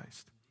Jesus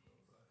Christ.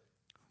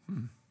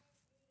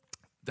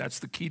 That's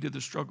the key to the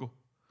struggle.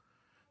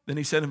 Then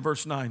he said in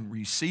verse 9,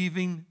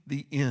 receiving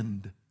the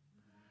end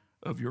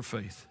of your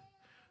faith.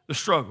 The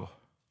struggle.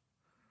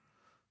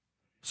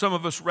 Some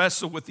of us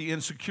wrestle with the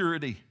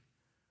insecurity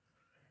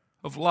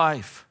of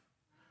life.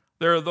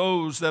 There are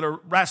those that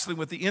are wrestling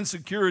with the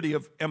insecurity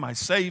of, am I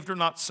saved or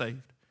not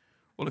saved?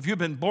 Well, if you've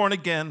been born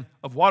again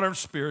of water and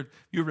spirit,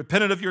 you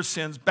repented of your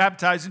sins,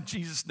 baptized in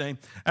Jesus' name,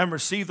 and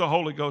received the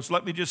Holy Ghost,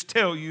 let me just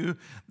tell you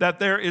that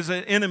there is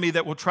an enemy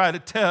that will try to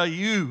tell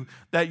you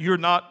that you're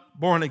not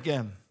born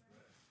again.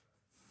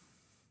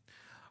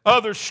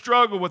 Others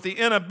struggle with the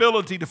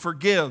inability to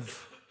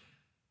forgive,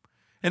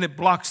 and it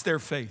blocks their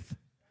faith.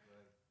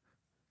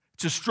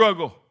 It's a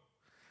struggle.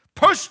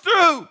 Push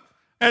through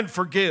and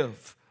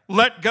forgive.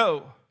 Let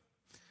go.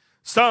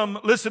 Some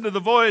listen to the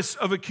voice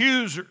of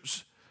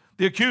accusers.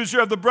 The accuser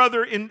of the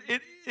brother in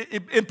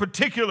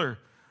particular,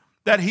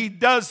 that he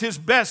does his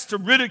best to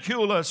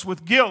ridicule us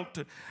with guilt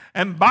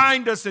and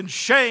bind us in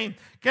shame.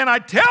 Can I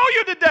tell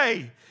you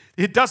today,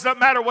 it does not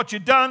matter what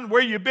you've done,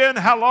 where you've been,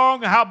 how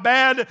long, how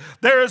bad.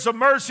 There is a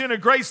mercy and a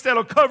grace that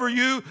will cover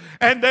you,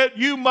 and that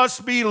you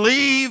must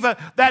believe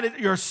that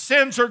your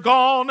sins are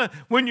gone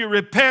when you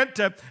repent,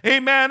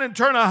 amen, and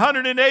turn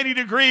 180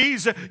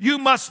 degrees. You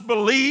must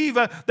believe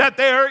that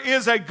there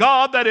is a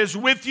God that is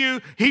with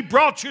you. He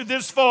brought you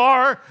this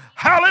far.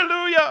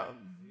 Hallelujah.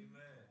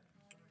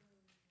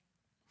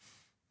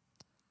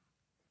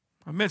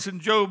 I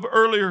mentioned Job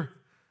earlier.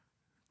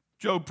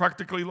 Job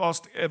practically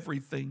lost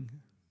everything.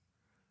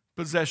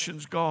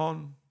 Possessions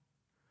gone,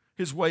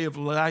 his way of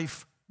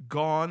life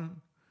gone,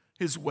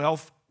 his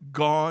wealth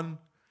gone,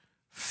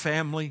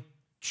 family,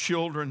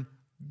 children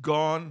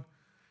gone.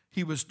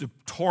 He was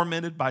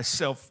tormented by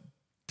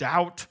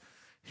self-doubt.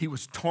 He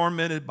was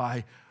tormented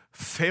by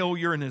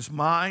failure in his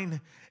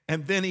mind.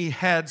 And then he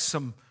had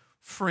some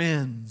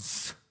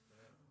friends.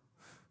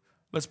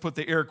 Let's put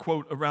the air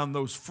quote around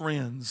those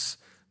friends.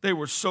 They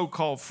were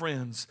so-called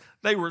friends.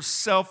 They were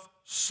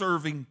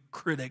self-serving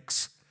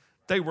critics.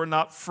 They were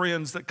not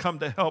friends that come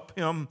to help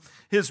him.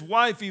 His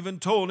wife even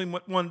told him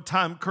at one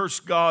time, curse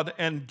God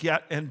and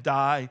get and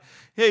die.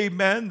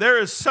 Amen. There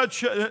is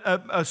such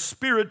a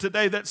spirit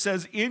today that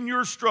says, in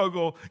your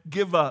struggle,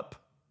 give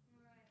up.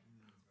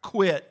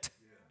 Quit.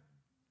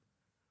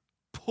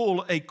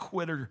 Pull a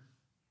quitter.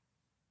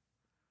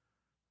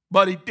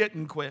 But he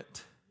didn't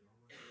quit.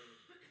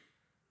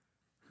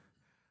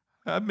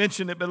 I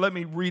mentioned it, but let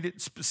me read it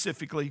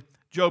specifically.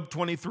 Job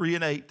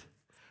 23:8.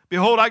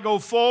 Behold, I go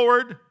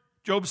forward,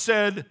 Job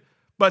said,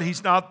 but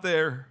he's not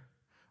there.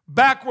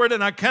 Backward,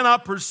 and I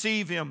cannot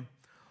perceive him.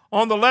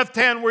 On the left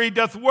hand where he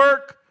doth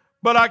work,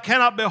 but I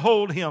cannot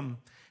behold him.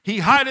 He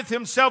hideth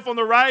himself on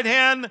the right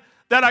hand,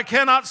 that I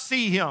cannot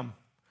see him.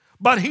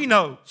 But he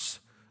knows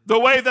the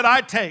way that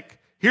I take.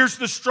 Here's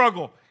the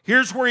struggle.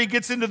 Here's where he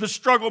gets into the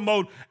struggle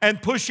mode and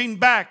pushing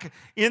back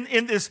in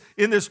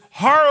this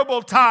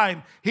horrible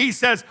time. He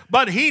says,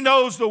 but he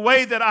knows the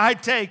way that I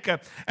take.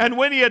 And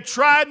when he had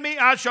tried me,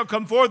 I shall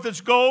come forth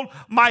as gold.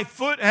 My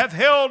foot hath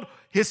held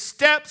his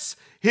steps.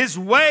 His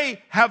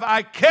way have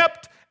I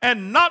kept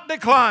and not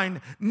declined.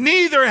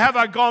 Neither have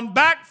I gone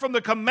back from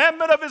the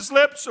commandment of his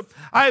lips.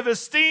 I have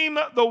esteemed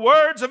the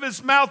words of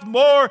his mouth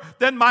more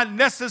than my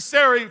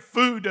necessary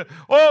food.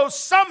 Oh,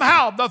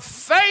 somehow the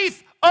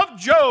faith of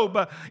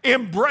Job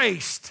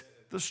embraced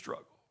the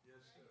struggle.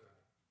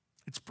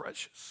 It's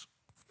precious.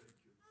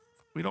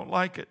 We don't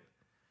like it,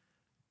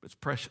 but it's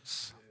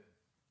precious.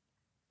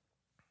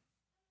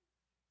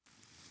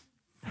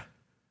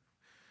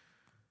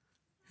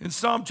 In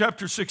Psalm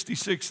chapter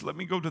 66, let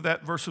me go to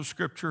that verse of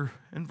Scripture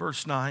in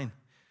verse 9.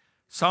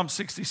 Psalm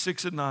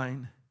 66 and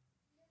 9.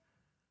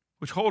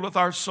 Which holdeth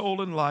our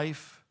soul in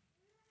life,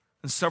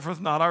 and suffereth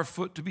not our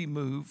foot to be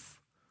moved.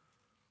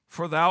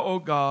 For thou, O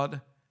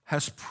God,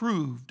 hast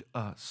proved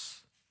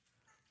us.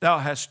 Thou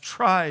hast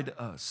tried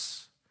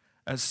us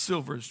as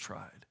silver is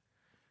tried.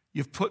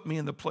 You've put me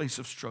in the place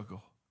of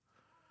struggle.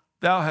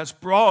 Thou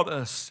hast brought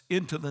us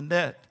into the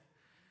net.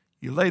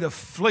 You laid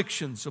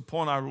afflictions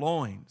upon our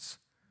loins.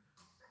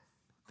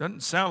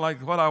 Doesn't sound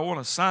like what I want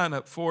to sign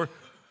up for.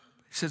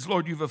 He says,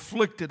 Lord, you've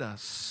afflicted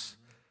us.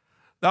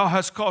 Thou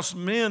hast caused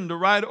men to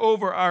ride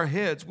over our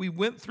heads. We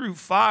went through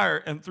fire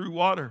and through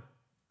water.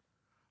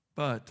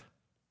 But,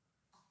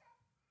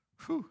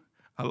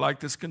 I like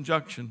this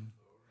conjunction.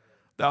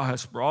 Thou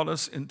hast brought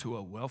us into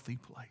a wealthy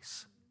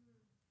place.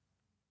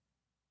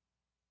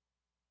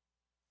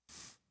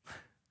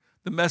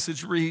 The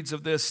Message reads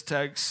of this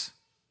text,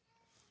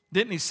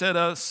 didn't he set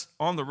us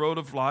on the road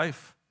of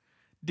life?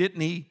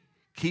 Didn't he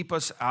keep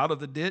us out of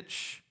the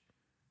ditch?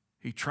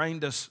 He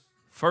trained us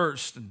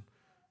first and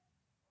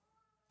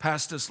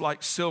passed us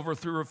like silver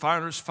through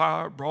refiner's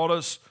fire, brought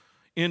us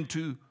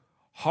into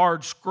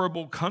hard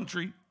scribble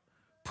country,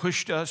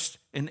 pushed us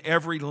in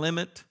every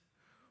limit,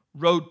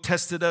 road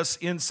tested us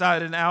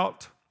inside and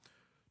out,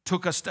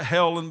 took us to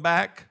hell and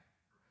back.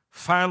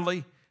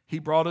 Finally, he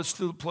brought us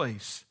to the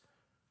place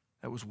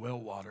that was well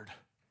watered.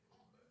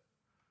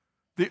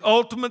 The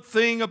ultimate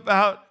thing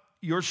about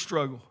your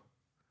struggle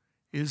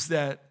is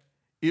that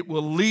it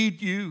will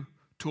lead you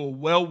to a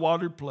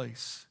well-watered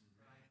place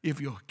if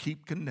you'll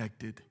keep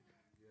connected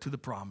to the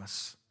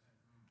promise.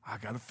 I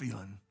got a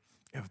feeling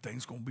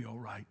everything's going to be all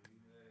right.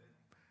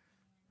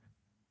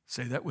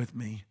 Say that with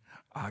me.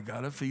 I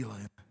got a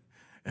feeling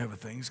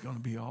everything's going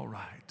to be all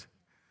right.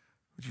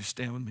 Would you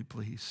stand with me,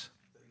 please?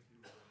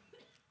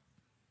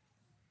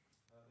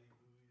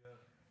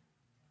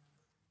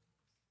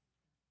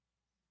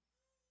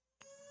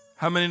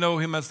 How many know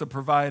him as the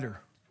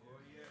provider?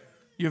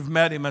 You've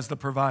met him as the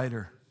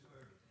provider.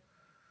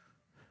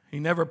 He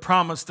never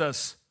promised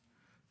us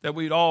that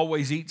we'd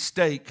always eat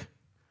steak,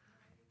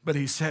 but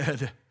he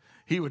said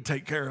he would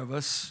take care of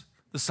us.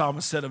 The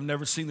psalmist said, I've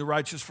never seen the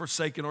righteous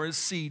forsaken or his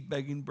seed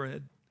begging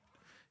bread.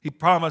 He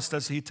promised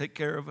us he'd take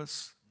care of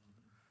us.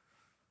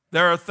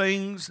 There are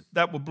things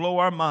that will blow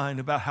our mind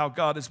about how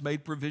God has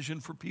made provision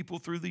for people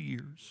through the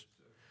years.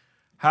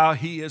 How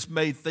he has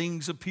made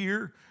things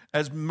appear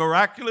as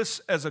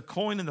miraculous as a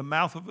coin in the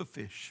mouth of a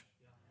fish.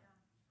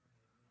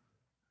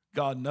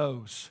 God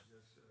knows.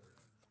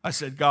 I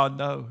said, God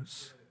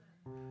knows.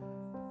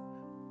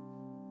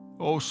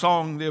 Old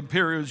song the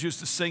Imperials used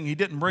to sing, he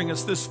didn't bring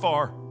us this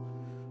far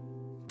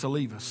to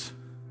leave us.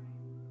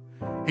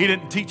 He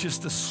didn't teach us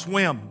to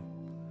swim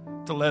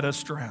to let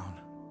us drown.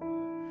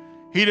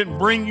 He didn't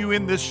bring you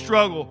in this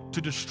struggle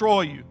to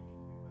destroy you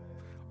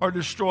or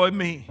destroy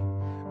me.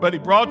 But he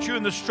brought you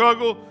in the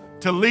struggle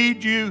to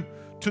lead you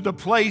to the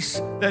place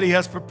that he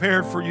has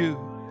prepared for you.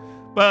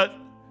 But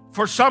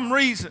for some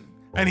reason,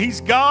 and he's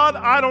God,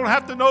 I don't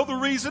have to know the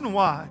reason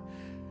why.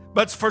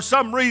 But for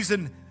some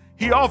reason,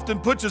 he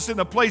often puts us in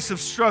a place of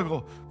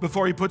struggle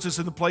before he puts us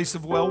in the place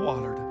of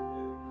well-watered.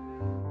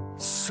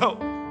 So,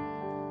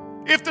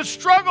 if the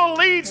struggle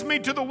leads me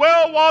to the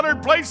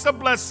well-watered place of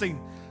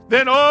blessing,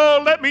 then,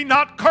 let me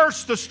not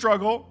curse the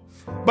struggle,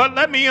 but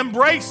let me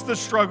embrace the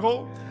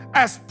struggle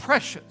as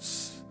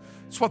precious.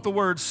 That's what the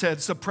word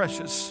said, so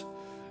precious.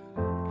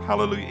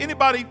 Hallelujah.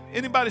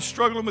 Anybody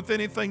struggling with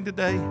anything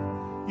today?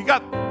 You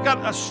got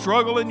a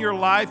struggle in your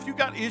life. You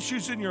got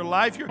issues in your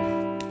life. You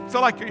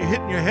feel like you're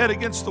hitting your head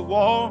against the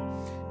wall.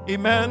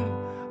 Amen.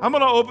 I'm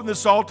going to open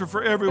this altar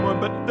for everyone,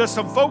 but there's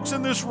some folks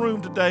in this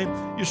room today,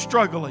 you're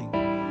struggling.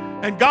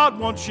 And God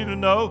wants you to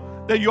know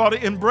that you ought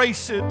to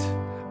embrace it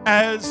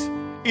as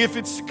if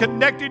it's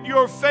connected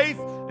your faith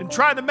and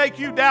trying to make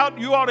you doubt,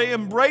 you ought to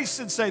embrace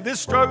and say,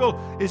 this struggle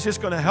is just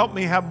going to help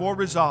me have more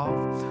resolve.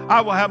 I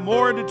will have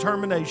more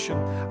determination.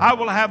 I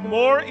will have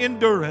more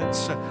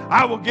endurance.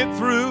 I will get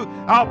through.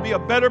 I'll be a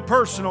better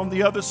person on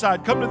the other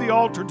side. Come to the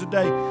altar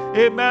today.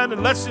 Amen.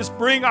 And let's just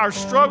bring our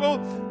struggle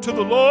to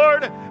the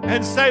Lord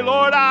and say,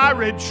 Lord, I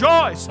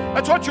rejoice.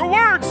 That's what your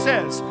word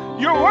says.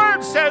 Your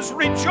word says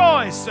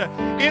rejoice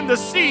in the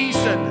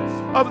season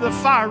of the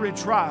fiery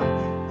trial.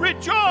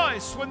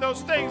 Rejoice when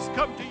those things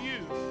come to you.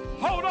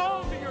 Hold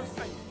on to your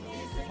faith.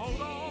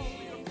 Hold on to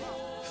your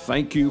promise.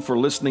 Thank you for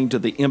listening to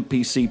the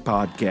MPC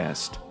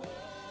podcast.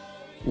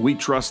 We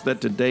trust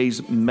that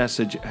today's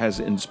message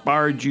has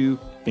inspired you,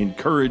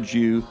 encouraged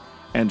you,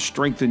 and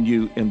strengthened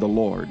you in the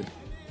Lord.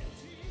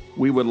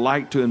 We would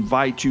like to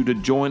invite you to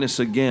join us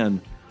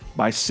again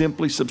by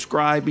simply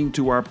subscribing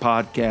to our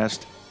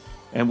podcast,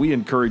 and we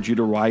encourage you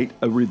to write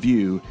a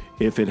review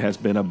if it has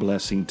been a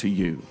blessing to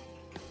you.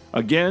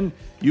 Again,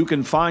 you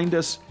can find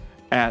us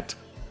at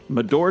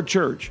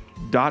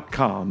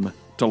medorachurch.com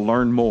to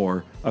learn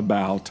more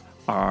about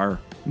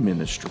our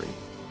ministry.